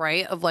image,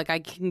 right? Of like, I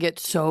can get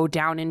so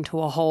down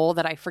into a hole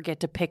that I forget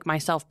to pick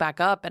myself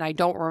back up, and I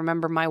don't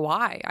remember my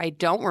why. I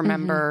don't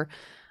remember,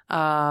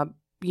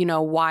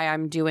 why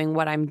I'm doing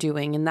what I'm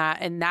doing. And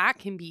that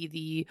can be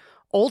the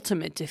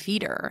ultimate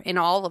defeater in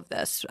all of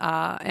this.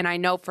 And I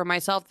know for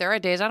myself, there are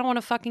days I don't want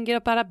to fucking get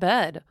up out of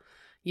bed.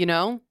 You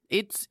know,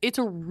 it's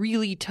a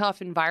really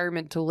tough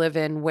environment to live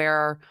in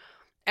where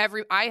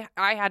I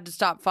had to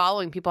stop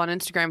following people on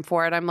Instagram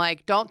for it. I'm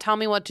like, don't tell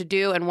me what to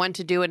do and when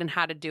to do it and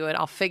how to do it.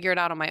 I'll figure it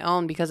out on my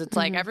own, because it's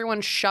like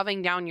everyone's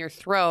shoving down your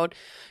throat.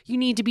 You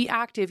need to be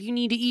active. You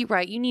need to eat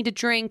right. You need to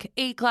drink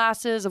 8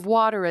 glasses of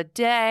water a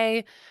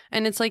day.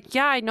 And it's like,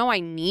 yeah, I know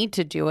I need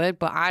to do it,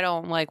 but I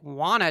don't like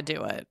want to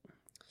do it.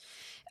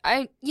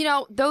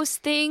 Those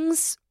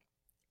things,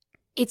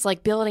 it's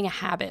like building a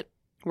habit.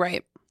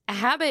 Right. A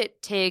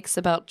habit takes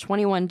about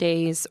 21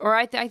 days, or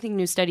I think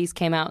new studies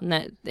came out and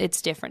that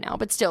it's different now,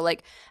 but still,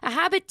 like, a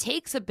habit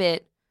takes a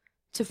bit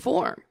to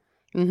form.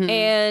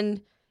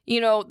 And,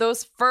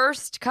 those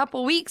first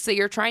couple weeks that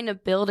you're trying to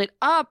build it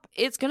up,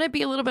 it's going to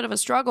be a little bit of a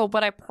struggle,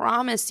 but I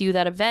promise you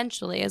that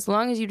eventually, as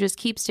long as you just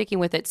keep sticking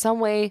with it some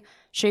way,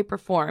 shape, or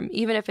form,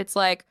 even if it's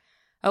like,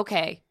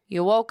 okay,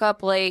 you woke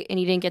up late and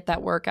you didn't get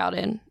that workout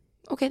in.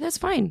 Okay, that's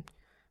fine.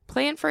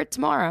 Plan for it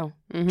tomorrow.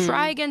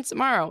 Try again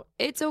tomorrow.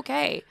 It's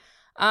okay.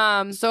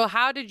 So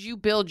how did you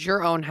build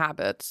your own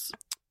habits?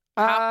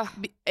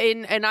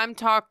 And I'm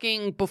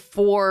talking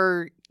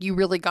before you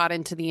really got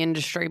into the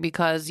industry,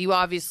 because you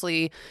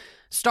obviously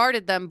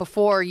started them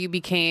before you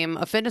became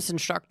a fitness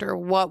instructor.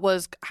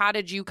 How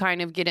did you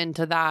kind of get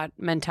into that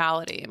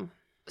mentality?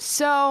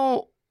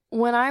 So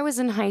when I was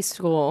in high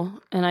school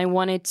and I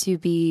wanted to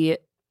be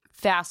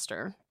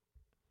faster,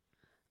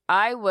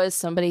 I was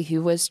somebody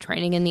who was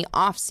training in the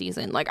off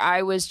season. Like,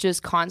 I was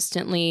just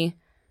constantly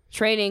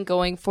training,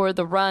 going for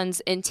the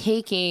runs, and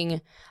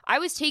I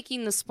was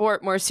taking the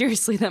sport more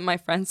seriously than my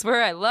friends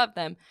were. I love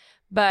them.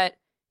 But,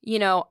 you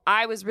know,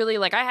 I was really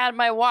like, I had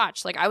my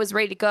watch, like I was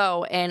ready to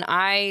go. And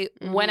I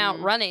went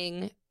out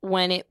running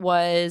when it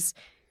was,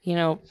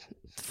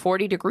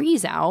 40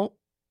 degrees out,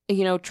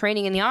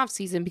 training in the off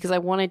season, because I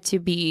wanted to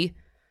be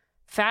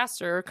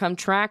faster come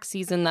track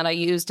season that I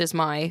used as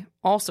my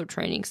also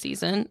training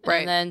season. Right.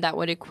 And then that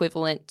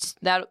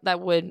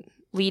would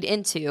lead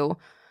into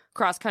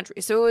cross country.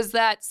 So it was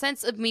that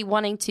sense of me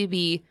wanting to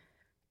be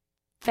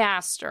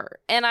faster.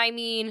 And I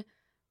mean,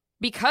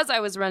 because I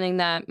was running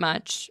that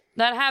much,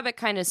 that habit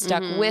kind of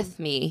stuck with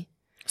me.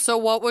 So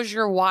what was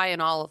your why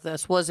in all of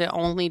this? Was it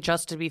only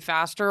just to be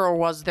faster, or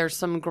was there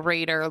some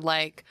greater,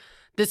 like,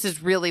 this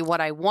is really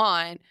what I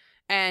want,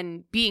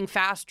 and being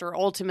faster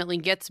ultimately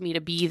gets me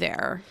to be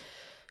there?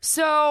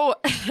 So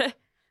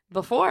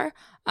before,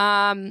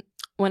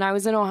 when I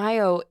was in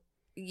Ohio,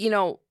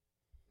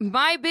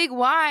 my big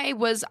why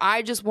was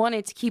I just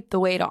wanted to keep the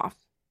weight off.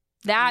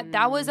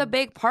 That was a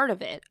big part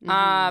of it.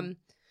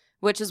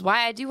 Which is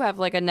why I do have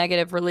like a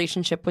negative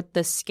relationship with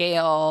the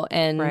scale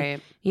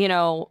and,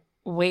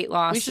 weight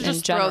loss. We should in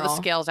just general. throw the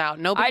scales out.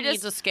 Nobody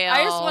needs a scale.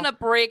 I just want to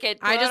break it.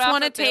 I just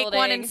want to take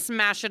one and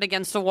smash it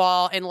against a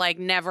wall and like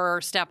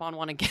never step on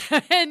one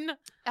again.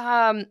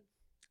 But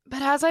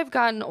as I've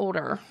gotten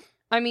older,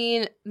 I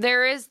mean,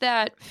 there is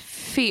that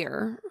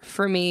fear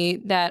for me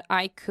that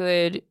I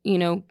could,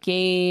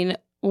 gain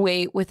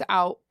weight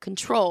without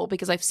control,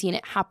 because I've seen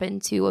it happen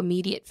to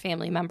immediate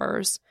family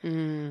members.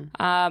 I'm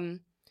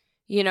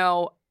in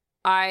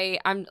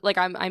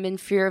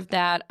fear of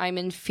that. I'm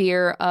in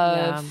fear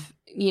of,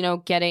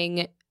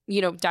 getting,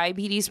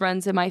 diabetes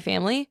runs in my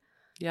family.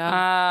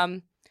 Yeah.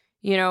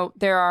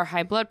 There are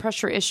high blood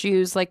pressure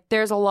issues. Like,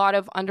 there's a lot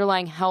of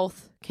underlying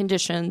health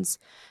conditions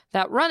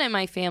that run in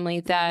my family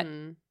that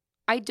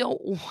I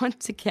don't want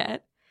to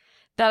get,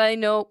 that I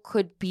know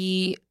could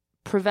be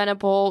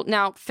preventable.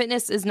 Now,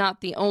 fitness is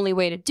not the only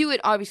way to do it.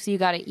 Obviously, you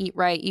got to eat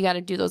right. You got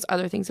to do those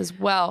other things as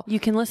well. You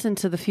can listen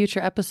to the future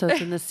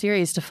episodes in this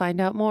series to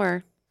find out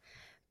more.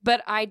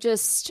 But I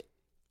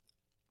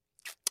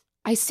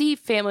see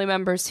family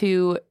members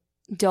who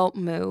don't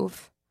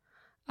move,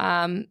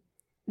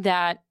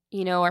 that,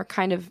 are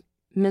kind of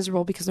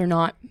miserable because they're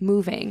not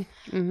moving.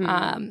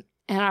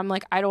 And I'm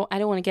like, I don't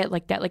want to get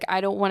like that. Like,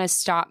 I don't want to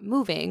stop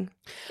moving.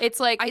 It's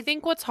like, I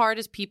think what's hard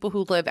is people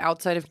who live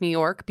outside of New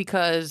York,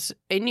 because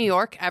in New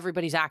York,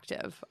 everybody's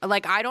active.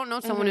 Like, I don't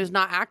know someone who's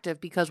not active,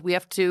 because we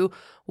have to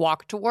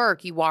walk to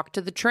work. You walk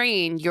to the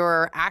train.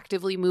 You're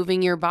actively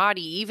moving your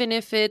body. Even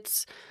if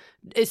it's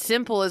as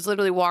simple as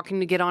literally walking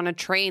to get on a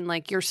train,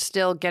 like, you're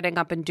still getting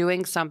up and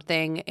doing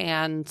something.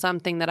 And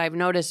something that I've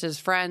noticed is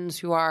friends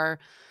who are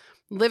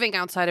living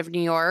outside of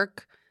New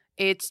York,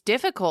 it's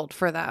difficult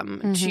for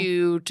them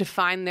to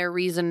find their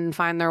reason and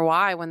find their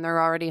why when they're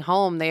already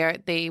home.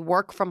 They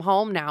work from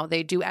home now.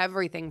 They do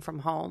everything from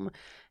home.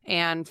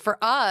 And for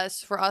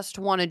us to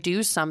want to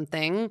do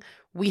something,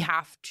 we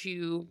have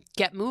to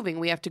get moving.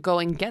 We have to go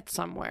and get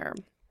somewhere.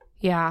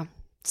 Yeah.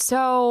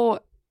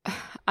 So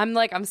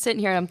I'm sitting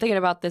here and I'm thinking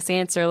about this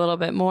answer a little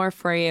bit more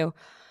for you.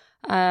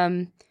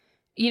 I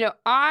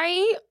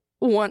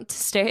want to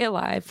stay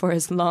alive for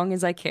as long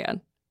as I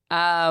can.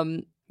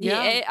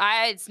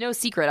 It's no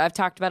secret. I've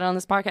talked about it on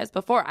this podcast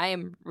before. I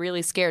am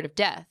really scared of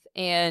death,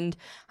 and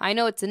I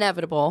know it's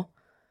inevitable,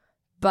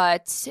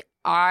 but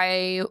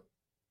I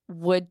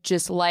would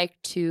just like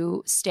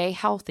to stay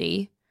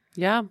healthy.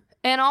 Yeah.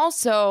 And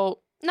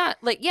also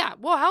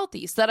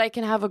healthy, so that I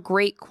can have a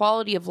great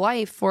quality of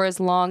life for as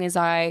long as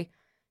I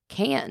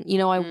can.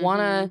 I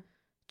want to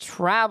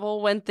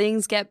travel when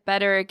things get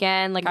better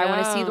again. Like, I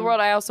want to see the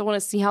world. I also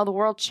want to see how the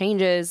world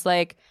changes.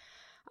 Like,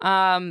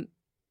 and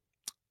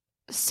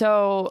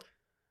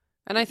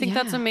I think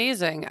that's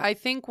amazing. I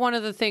think one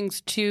of the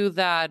things too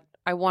that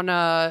I want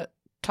to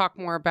talk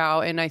more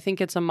about, and I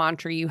think it's a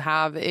mantra you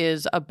have,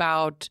 is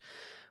about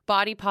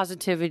body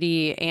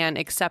positivity and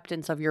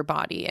acceptance of your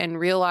body, and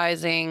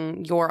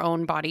realizing your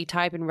own body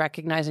type and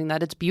recognizing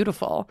that it's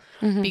beautiful.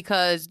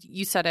 Because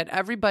you said it,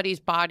 everybody's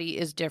body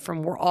is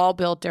different. We're all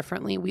built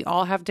differently. We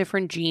all have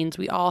different genes.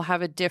 We all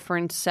have a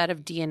different set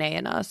of DNA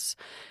in us.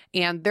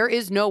 And there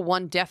is no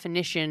one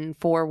definition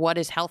for what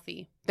is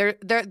healthy.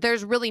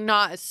 There's really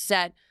not a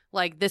set,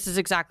 like, this is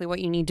exactly what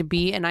you need to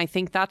be. And I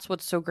think that's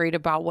what's so great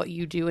about what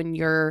you do in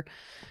your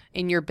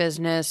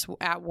business,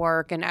 at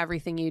work, and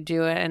everything you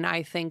do. And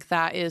I think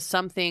that is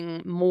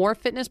something more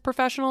fitness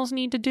professionals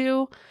need to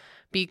do,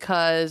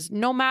 because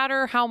no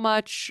matter how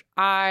much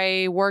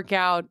I work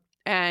out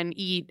and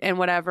eat and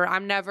whatever,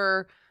 I'm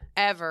never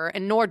ever,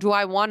 and nor do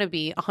I want to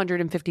be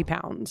 150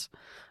 pounds.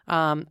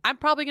 I'm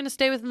probably going to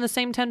stay within the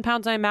same 10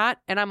 pounds I'm at,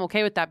 and I'm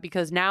okay with that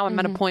because now I'm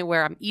at a point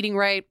where I'm eating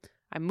right,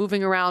 I'm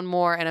moving around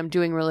more, and I'm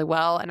doing really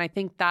well. And I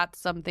think that's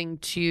something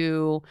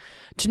to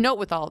note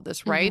with all of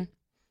this, right?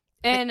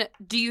 And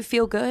do you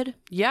feel good?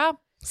 Yeah.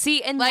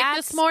 See, and like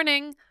this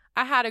morning,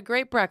 I had a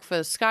great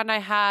breakfast. Scott and I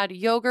had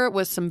yogurt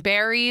with some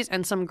berries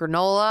and some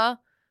granola.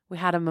 We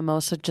had a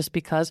mimosa just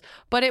because,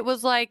 but it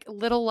was like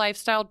little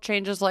lifestyle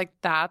changes like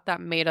that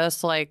made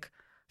us like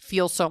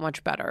feel so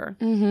much better.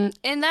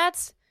 And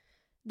that's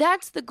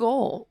the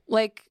goal.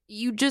 Like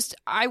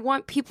I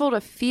want people to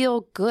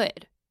feel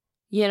good,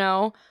 you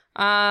know?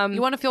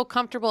 You want to feel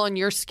comfortable in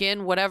your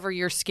skin, whatever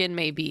your skin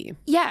may be.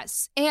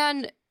 Yes.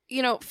 And,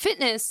 you know,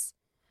 fitness,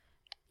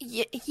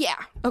 yeah.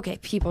 Okay,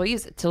 people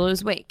use it to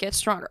lose weight, get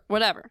stronger,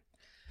 whatever.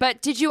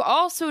 But did you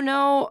also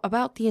know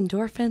about the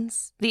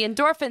endorphins? The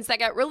endorphins that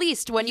get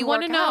released when you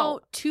want work to know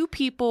out. Two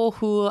people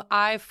who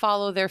I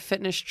follow their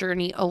fitness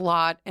journey a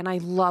lot, and I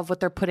love what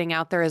they're putting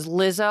out there is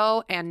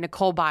Lizzo and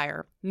Nicole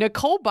Byer.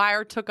 Nicole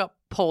Byer took up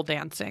pole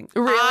dancing.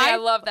 Really? I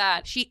love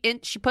that. She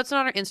puts it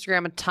on her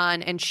Instagram a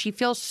ton, and she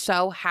feels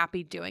so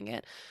happy doing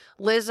it.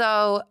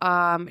 Lizzo,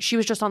 she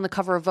was just on the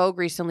cover of Vogue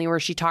recently where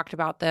she talked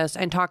about this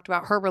and talked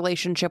about her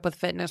relationship with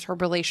fitness, her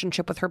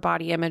relationship with her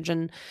body image,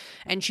 and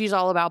she's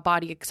all about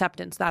body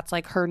acceptance. That's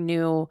like her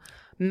new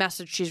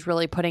message she's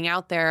really putting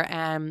out there.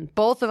 And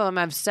both of them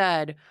have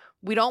said,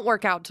 we don't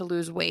work out to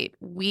lose weight.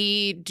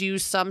 We do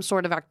some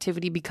sort of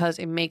activity because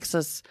it makes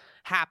us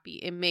happy.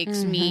 It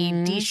makes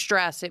me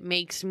de-stress. It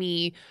makes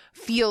me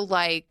feel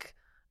like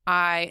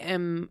I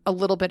am a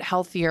little bit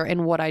healthier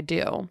in what I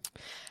do.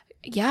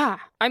 Yeah.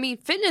 I mean,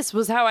 fitness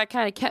was how I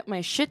kind of kept my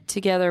shit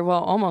together,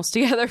 well, almost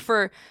together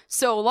for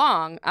so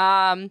long.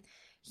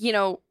 You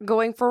know,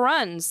 going for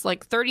runs,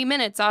 like 30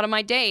 minutes out of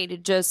my day to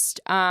just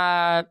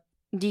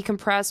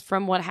decompress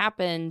from what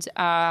happened,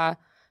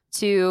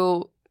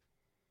 to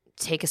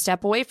take a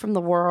step away from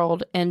the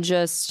world and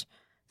just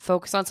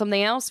focus on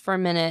something else for a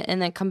minute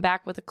and then come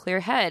back with a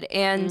clear head.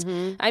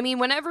 And I mean,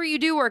 whenever you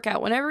do work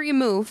out, whenever you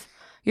move,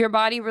 your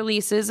body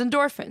releases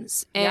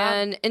endorphins.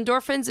 And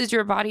endorphins is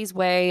your body's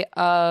way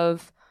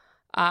of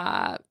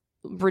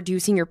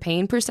reducing your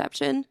pain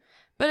perception.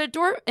 But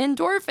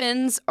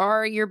endorphins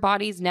are your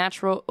body's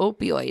natural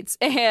opioids.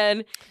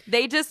 And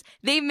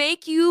they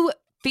make you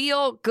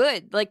feel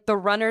good. Like the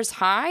runner's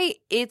high,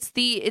 it's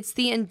the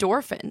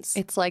endorphins.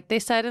 It's like they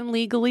said in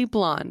Legally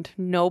Blonde,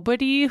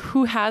 nobody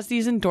who has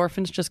these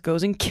endorphins just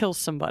goes and kills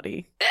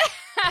somebody.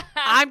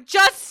 I'm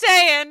just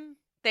saying.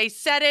 They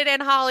said it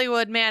in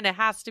Hollywood, man. It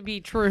has to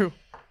be true.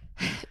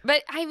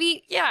 But I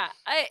mean, yeah,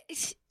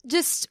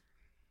 just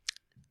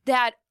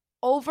that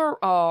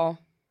overall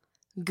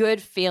good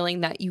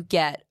feeling that you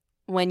get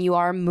when you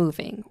are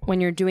moving,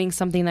 when you're doing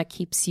something that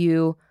keeps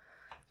you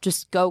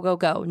just go, go,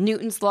 go.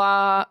 Newton's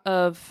law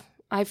of,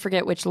 I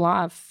forget which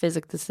law of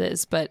physics this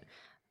is, but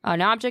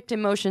an object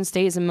in motion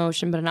stays in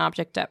motion, but an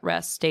object at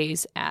rest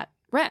stays at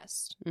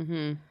rest.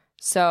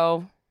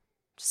 So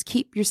just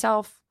keep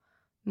yourself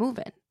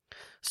moving.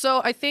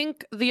 So I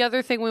think the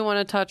other thing we want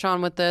to touch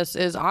on with this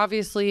is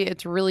obviously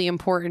it's really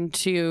important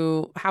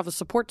to have a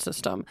support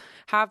system,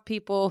 have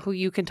people who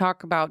you can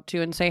talk about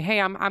to and say, hey,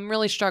 I'm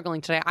really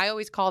struggling today. I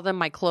always call them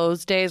my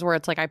clothes days where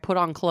it's like I put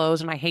on clothes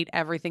and I hate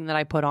everything that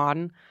I put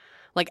on,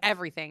 like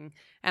everything.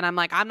 And I'm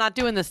like, I'm not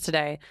doing this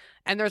today.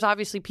 And there's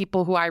obviously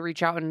people who I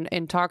reach out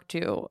and talk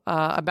to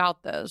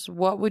about this.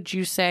 What would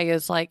you say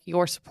is like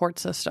your support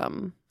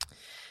system?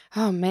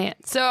 Oh, man.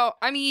 So,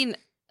 I mean,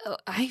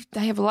 I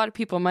have a lot of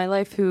people in my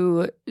life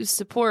who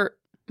support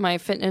my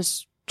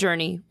fitness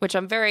journey, which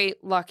I'm very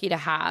lucky to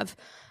have.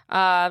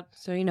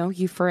 So, you know,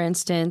 you, for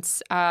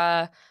instance,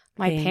 my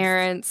Thanks.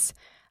 parents.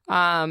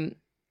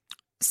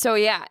 So,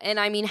 yeah. And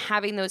I mean,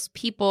 having those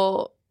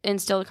people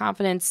instill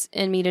confidence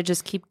in me to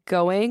just keep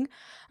going.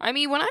 I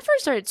mean, when I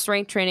first started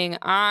strength training,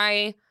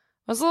 I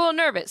was a little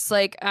nervous.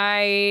 Like,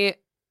 I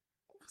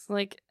was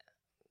like,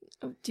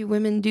 do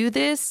women do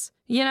this?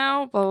 You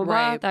know, blah, blah, blah,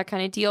 Right. that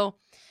kind of deal.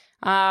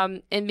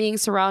 And being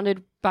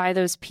surrounded by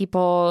those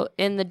people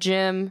in the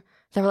gym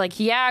that were like,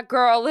 yeah,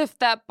 girl, lift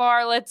that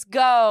bar, let's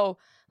go.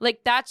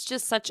 Like, that's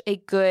just such a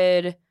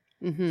good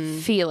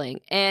feeling.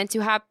 And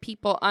to have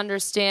people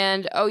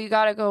understand, oh, you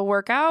got to go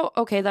work out?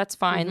 Okay, that's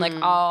fine. Like,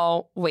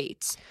 I'll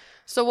wait.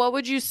 So what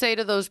would you say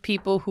to those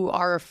people who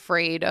are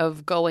afraid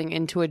of going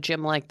into a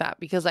gym like that?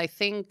 Because I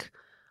think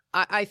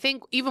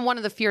even one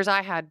of the fears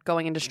I had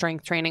going into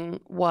strength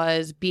training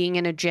was being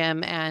in a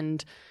gym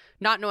and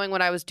not knowing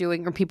what I was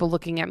doing or people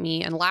looking at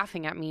me and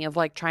laughing at me of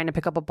like trying to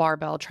pick up a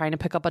barbell, trying to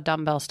pick up a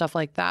dumbbell, stuff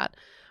like that.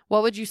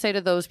 What would you say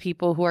to those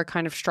people who are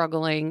kind of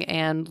struggling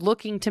and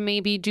looking to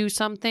maybe do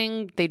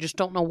something? They just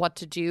don't know what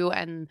to do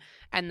and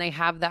they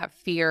have that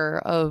fear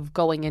of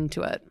going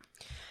into it.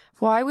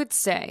 Well, I would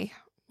say,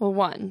 well,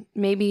 one,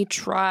 maybe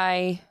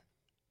try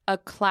a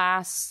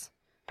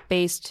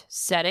class-based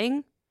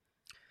setting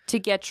to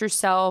get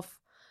yourself,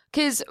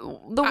 because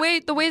the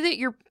way that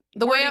you're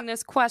wording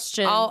this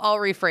question, I'll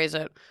rephrase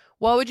it.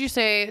 What would you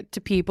say to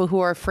people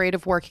who are afraid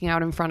of working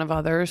out in front of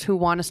others, who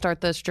want to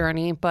start this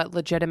journey, but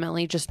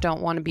legitimately just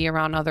don't want to be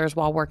around others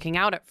while working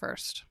out at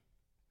first?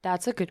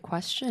 That's a good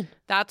question.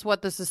 That's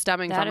what this is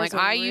stemming That from. is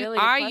Like a I really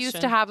good used to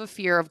question. have a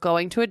fear of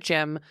going to a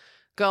gym,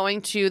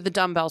 going to the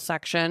dumbbell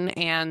section,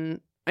 and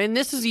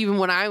this is even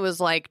when I was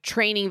like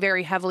training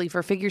very heavily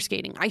for figure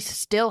skating. I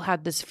still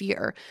had this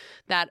fear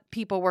that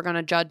people were going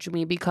to judge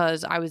me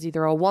because I was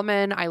either a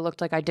woman, I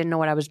looked like I didn't know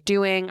what I was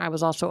doing, I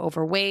was also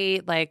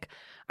overweight, like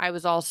I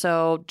was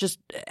also just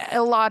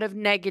a lot of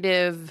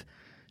negative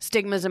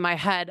stigmas in my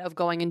head of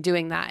going and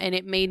doing that. And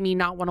it made me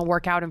not want to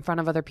work out in front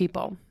of other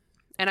people.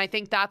 And I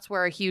think that's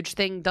where a huge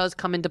thing does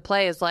come into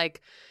play is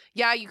like,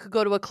 yeah, you could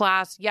go to a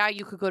class. Yeah,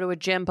 you could go to a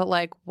gym. But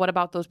like, what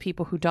about those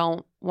people who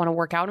don't want to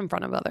work out in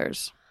front of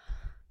others?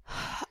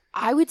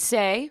 I would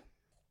say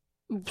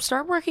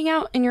start working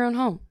out in your own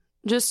home.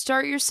 Just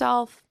start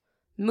yourself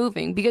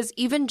moving, because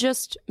even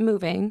just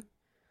moving,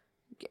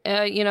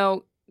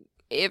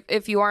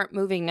 if you aren't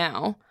moving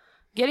now,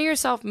 getting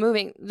yourself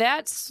moving,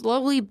 that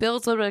slowly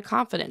builds a little bit of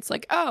confidence.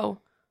 Like, oh,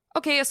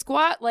 okay, a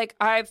squat, like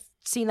I've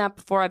seen that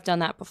before. I've done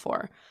that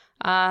before.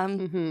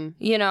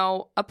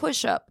 A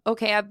push-up.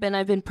 Okay, I've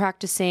been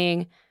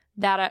practicing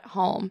that at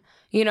home,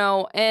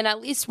 and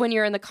at least when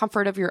you're in the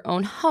comfort of your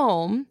own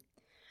home,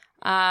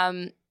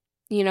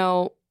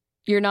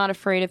 you're not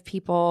afraid of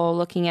people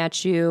looking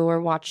at you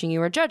or watching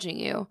you or judging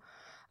you.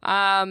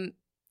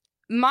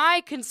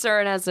 My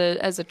concern as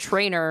a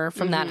trainer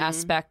from that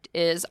aspect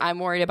is I'm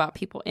worried about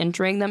people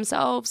injuring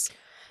themselves.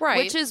 Right.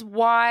 Which is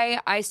why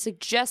I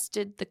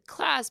suggested the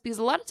class, because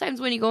a lot of times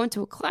when you go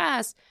into a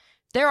class,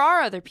 there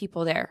are other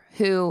people there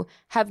who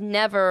have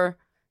never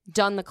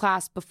done the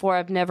class before.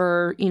 I've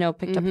never,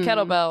 picked up a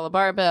kettlebell, a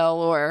barbell,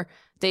 or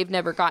they've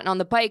never gotten on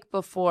the bike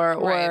before,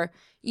 or,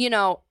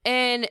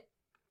 and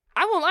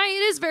I won't lie,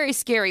 it is very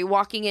scary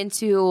walking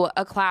into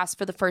a class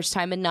for the first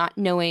time and not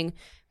knowing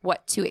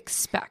what to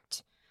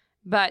expect.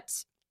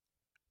 But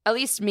at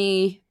least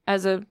me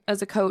as a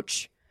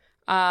coach,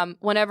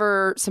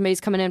 whenever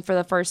somebody's coming in for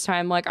the first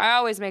time, like I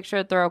always make sure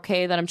that they're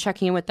okay, that I'm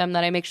checking in with them,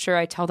 that I make sure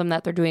I tell them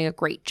that they're doing a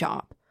great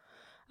job.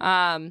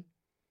 And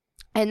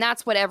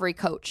that's what every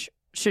coach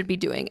should be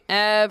doing.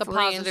 The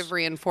positive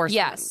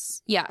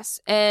reinforcement.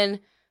 Yes. And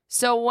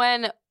so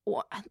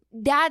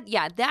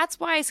that's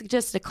why I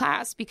suggested a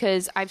class,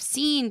 because I've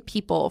seen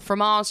people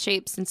from all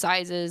shapes and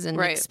sizes and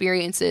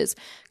experiences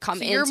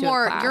come into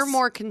a class. You're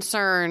more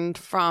concerned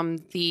from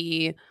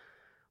the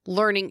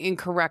learning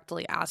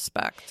incorrectly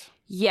aspect.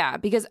 Yeah,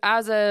 because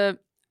as a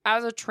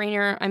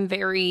trainer, I'm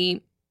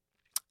very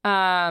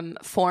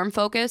form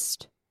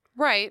focused.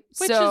 Right,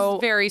 which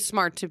is very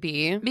smart to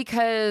be.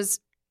 Because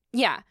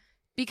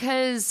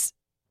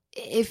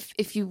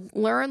if you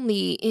learn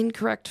the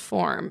incorrect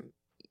form,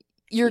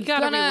 you're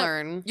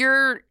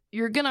gonna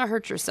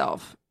hurt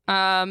yourself,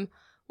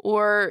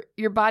 or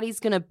your body's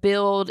gonna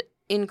build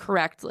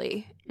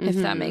incorrectly, if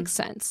that makes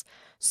sense.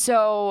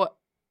 So,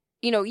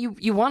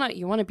 you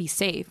wanna be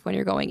safe when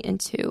you're going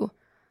into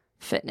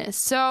fitness.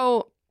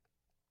 So,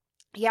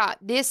 yeah,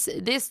 this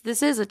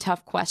is a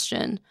tough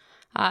question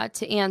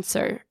to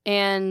answer,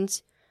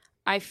 and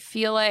I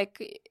feel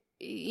like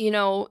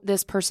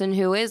this person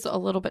who is a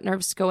little bit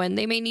nervous to go in,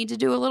 they may need to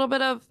do a little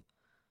bit of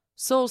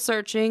soul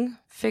searching,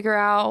 figure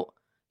out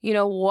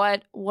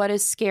what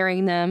is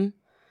scaring them,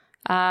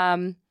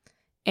 and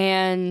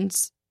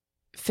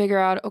figure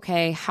out,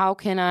 okay, how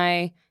can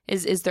I,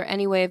 is there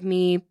any way of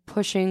me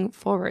pushing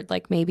forward?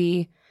 Like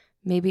maybe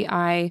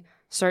I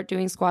start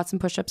doing squats and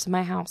push-ups in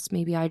my house.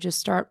 Maybe I just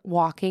start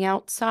walking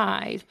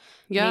outside.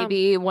 Yeah.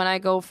 Maybe when I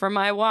go for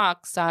my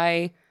walks,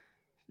 I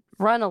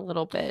run a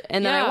little bit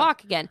and then I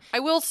walk again. I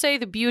will say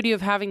the beauty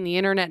of having the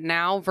internet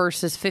now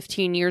versus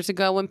 15 years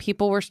ago when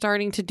people were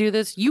starting to do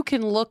this, you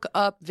can look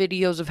up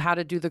videos of how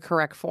to do the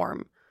correct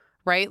form,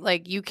 right?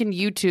 Like you can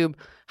YouTube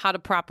how to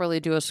properly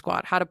do a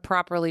squat, how to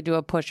properly do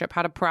a push-up,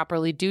 how to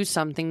properly do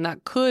something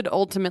that could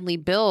ultimately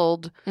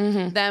build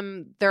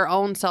them their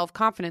own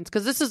self-confidence.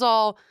 Because this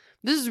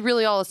is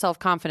really all a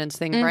self-confidence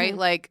thing, right?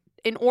 Like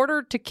in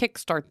order to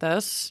kickstart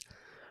this,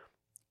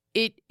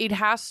 it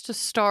has to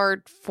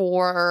start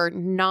for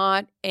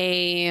not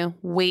a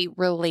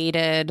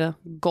weight-related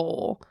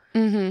goal.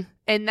 And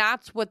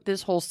that's what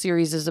this whole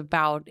series is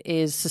about,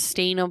 is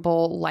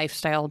sustainable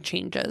lifestyle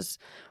changes.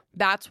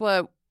 That's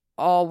what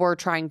all we're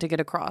trying to get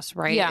across,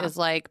 right? Yeah. Is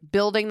like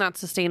building that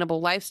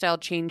sustainable lifestyle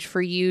change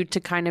for you to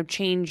kind of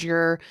change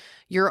your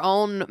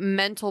own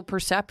mental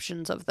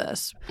perceptions of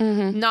this.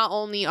 Not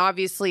only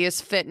obviously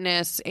is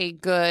fitness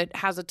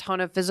has a ton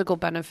of physical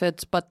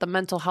benefits, but the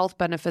mental health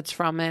benefits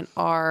from it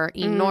are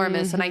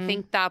enormous. And I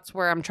think that's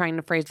where I'm trying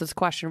to phrase this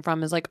question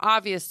from, is like,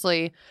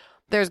 obviously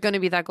there's going to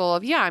be that goal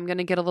of, I'm going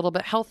to get a little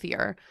bit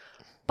healthier.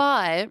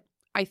 But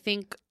I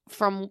think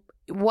from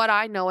what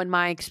I know in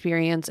my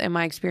experience and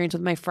my experience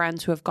with my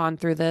friends who have gone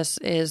through this,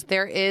 is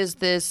there is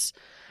this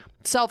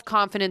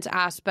self-confidence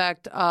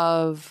aspect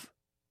of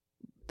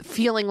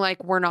feeling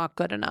like we're not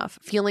good enough,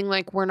 feeling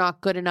like we're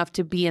not good enough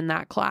to be in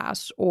that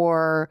class,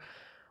 or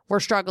we're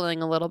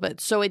struggling a little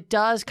bit. So it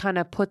does kind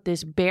of put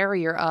this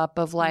barrier up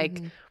of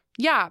like,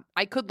 yeah,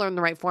 I could learn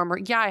the right form, or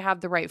yeah, I have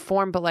the right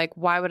form, but like,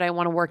 why would I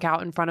want to work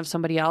out in front of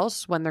somebody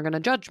else when they're going to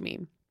judge me?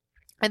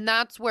 And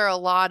that's where a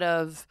lot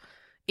of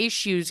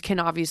issues can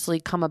obviously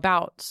come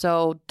about.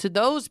 So to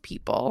those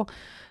people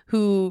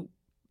who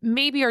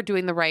maybe are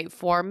doing the right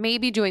form,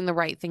 maybe doing the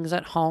right things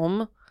at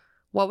home,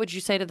 what would you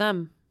say to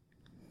them?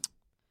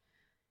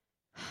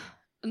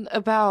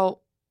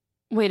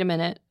 Wait a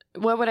minute.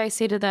 What would I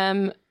say to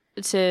them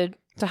to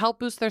help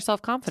boost their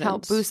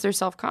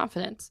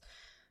self-confidence?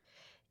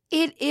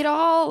 It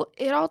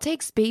all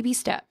takes baby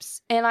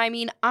steps. And I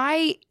mean,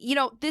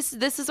 this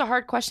is a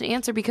hard question to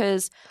answer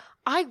because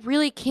I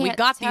really can't. We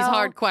got these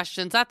hard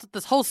questions. That's what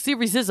this whole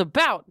series is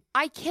about.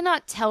 I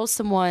cannot tell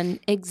someone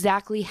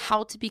exactly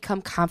how to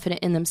become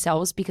confident in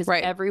themselves because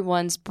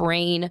everyone's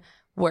brain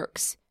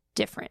works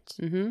different.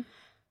 Mm-hmm.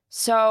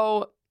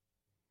 So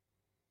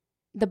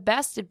the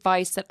best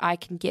advice that I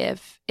can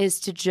give is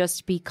to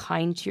just be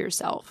kind to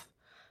yourself.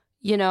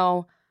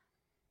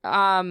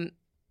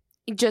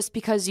 Just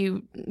because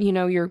you're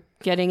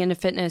getting into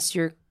fitness,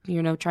 you're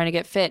trying to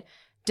get fit,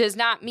 does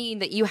not mean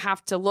that you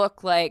have to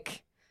look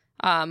like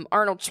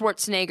Arnold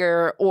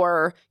Schwarzenegger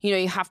or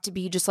you have to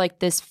be just like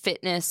this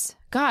fitness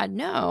god.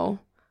 No,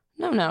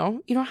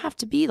 you don't have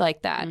to be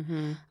like that.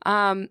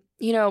 Mm-hmm.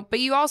 But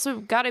you also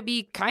got to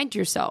be kind to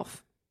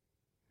yourself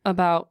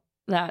about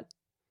that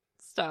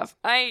stuff.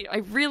 I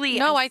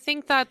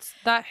think that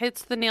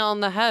hits the nail on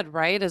the head,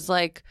 right? Is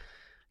like,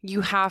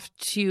 you have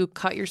to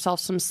cut yourself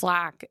some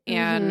slack,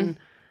 and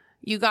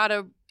you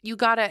gotta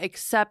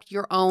accept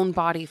your own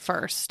body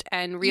first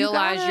and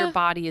realize your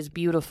body is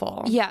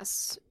beautiful.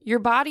 Yes, your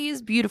body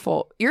is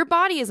beautiful. Your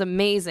body is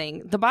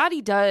amazing. The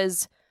body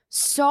does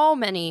so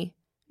many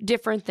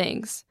different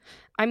things.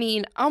 I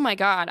mean, oh my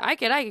God, I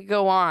could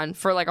go on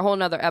for like a whole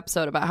nother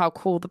episode about how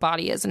cool the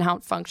body is and how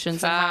it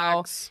functions.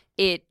 Facts.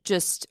 And how it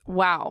just,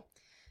 wow.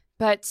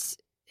 But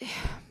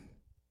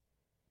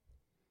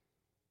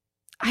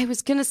I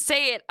was going to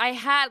say it.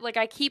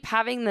 I keep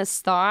having this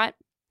thought,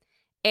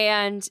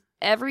 and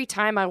every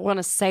time I want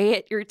to say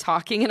it, you're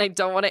talking and I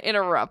don't want to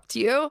interrupt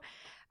you.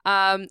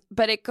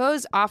 But it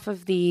goes off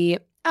of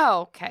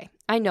okay,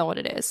 I know what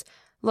it is.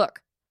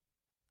 Look,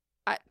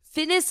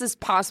 fitness is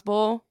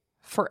possible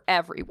for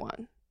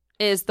everyone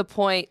is the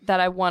point that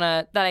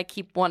I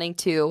keep wanting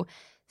to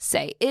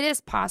say. It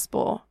is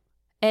possible,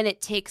 and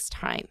it takes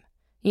time.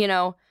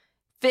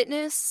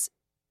 Fitness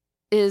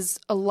is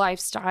a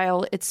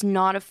lifestyle. It's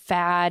not a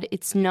fad.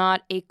 It's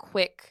not a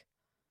quick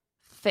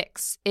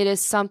fix. It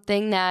is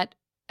something that,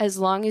 as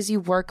long as you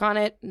work on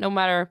it, no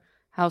matter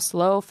how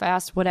slow,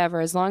 fast,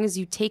 whatever, as long as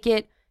you take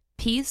it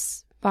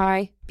piece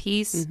by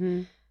piece,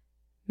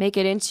 make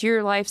it into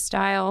your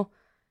lifestyle,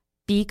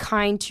 be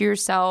kind to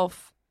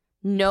yourself,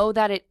 know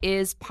that it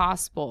is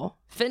possible.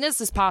 Fitness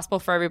is possible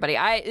for everybody.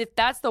 If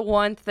that's the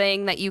one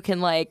thing that you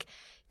can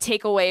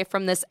take away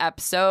from this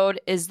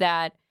episode, is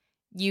that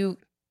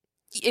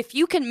if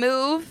you can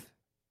move,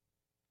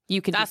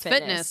 you can do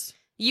fitness.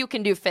 You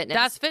can do fitness.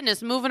 That's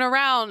fitness. Moving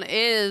around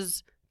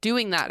is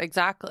doing that.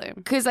 Exactly.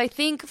 Because I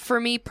think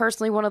for me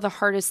personally, one of the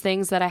hardest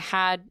things that I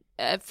had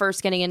at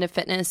first getting into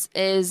fitness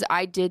is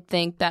I did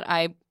think that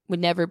I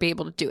would never be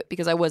able to do it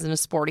because I wasn't a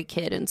sporty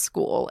kid in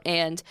school.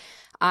 And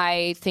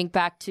I think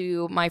back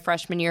to my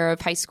freshman year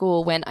of high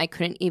school when I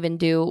couldn't even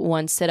do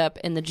one sit-up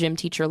and the gym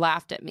teacher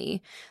laughed at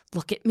me.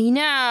 Look at me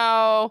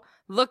now.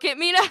 But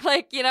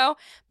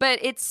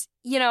it's,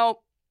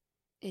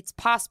 it's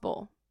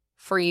possible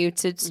for you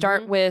to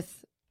start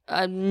with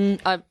I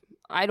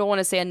don't want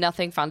to say a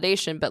nothing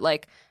foundation, but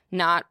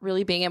not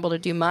really being able to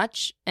do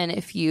much. And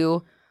if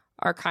you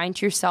are kind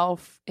to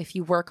yourself, if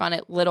you work on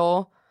it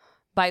little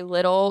by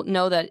little,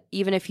 know that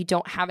even if you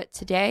don't have it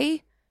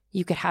today,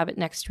 you could have it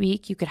next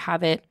week. You could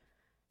have it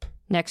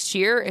next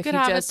year. You could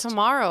have it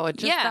tomorrow.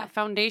 That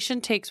foundation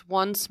takes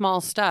one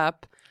small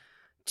step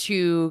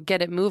to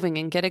get it moving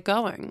and get it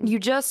going. You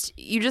just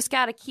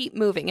got to keep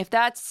moving. If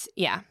that's,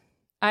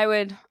 I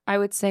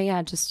would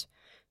say, just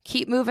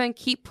keep moving,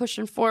 keep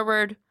pushing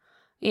forward.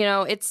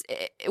 It's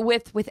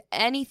with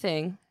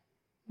anything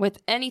and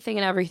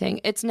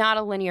everything, it's not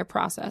a linear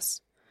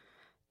process.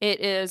 It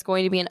is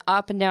going to be an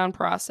up and down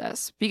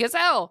process because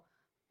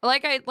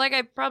like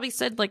I probably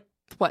said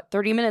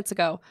 30 minutes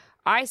ago,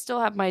 I still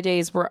have my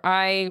days where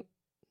I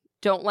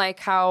don't like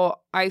how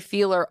I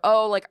feel, or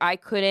I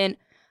couldn't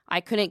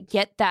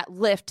get that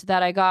lift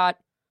that I got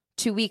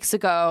 2 weeks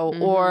ago,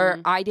 or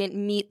I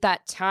didn't meet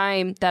that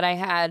time that I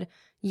had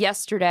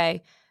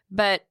yesterday.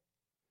 But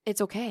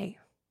it's okay.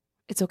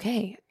 It's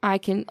okay.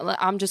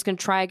 I'm just going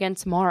to try again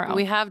tomorrow.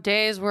 We have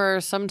days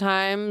where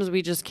sometimes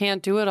we just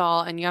can't do it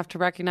all, and you have to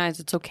recognize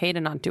it's okay to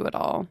not do it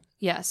all.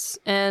 Yes.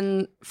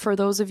 And for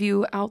those of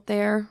you out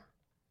there,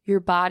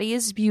 your body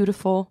is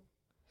beautiful.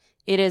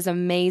 It is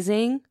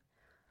amazing.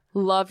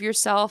 Love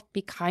yourself,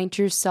 be kind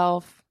to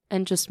yourself,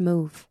 and just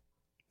move.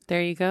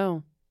 There you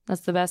go.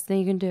 That's the best thing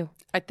you can do.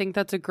 I think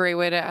that's a great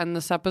way to end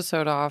this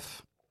episode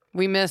off.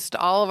 We missed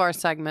all of our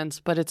segments,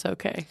 but it's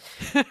okay.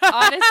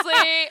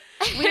 Honestly,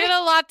 we had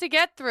a lot to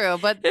get through,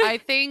 but I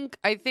think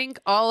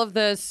all of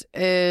this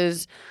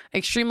is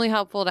extremely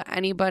helpful to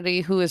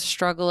anybody who is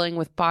struggling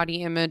with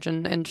body image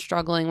and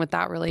struggling with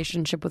that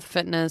relationship with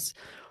fitness.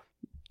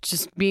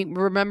 Just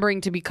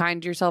remembering to be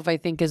kind to yourself, I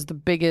think, is the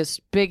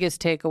biggest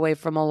takeaway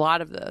from a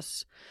lot of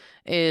this.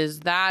 Is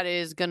that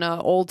is going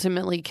to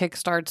ultimately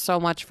kickstart so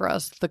much for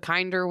us. The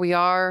kinder we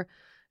are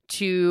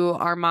to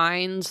our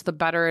minds, the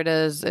better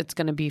it's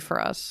going to be for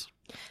us.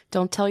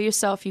 Don't tell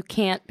yourself you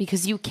can't,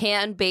 because you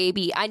can,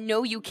 baby. I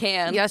know you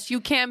can. Yes, you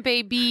can,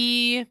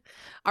 baby.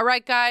 All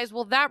right, guys.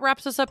 Well, that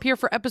wraps us up here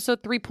for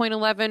episode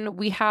 3.11.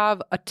 We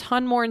have a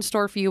ton more in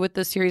store for you with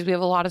this series. We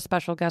have a lot of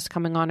special guests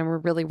coming on, and we're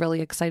really,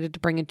 really excited to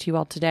bring it to you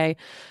all today.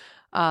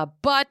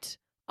 But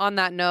on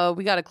that note,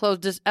 we got to close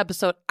this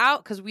episode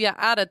out because we are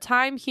out of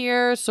time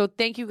here. So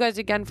thank you guys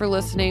again for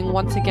listening.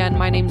 Once again,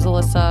 my name's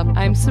Alyssa.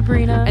 I'm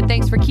Sabrina. And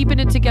thanks for keeping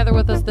it together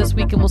with us this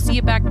week. And we'll see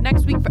you back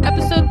next week for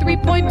episode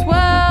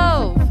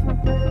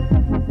 3.12.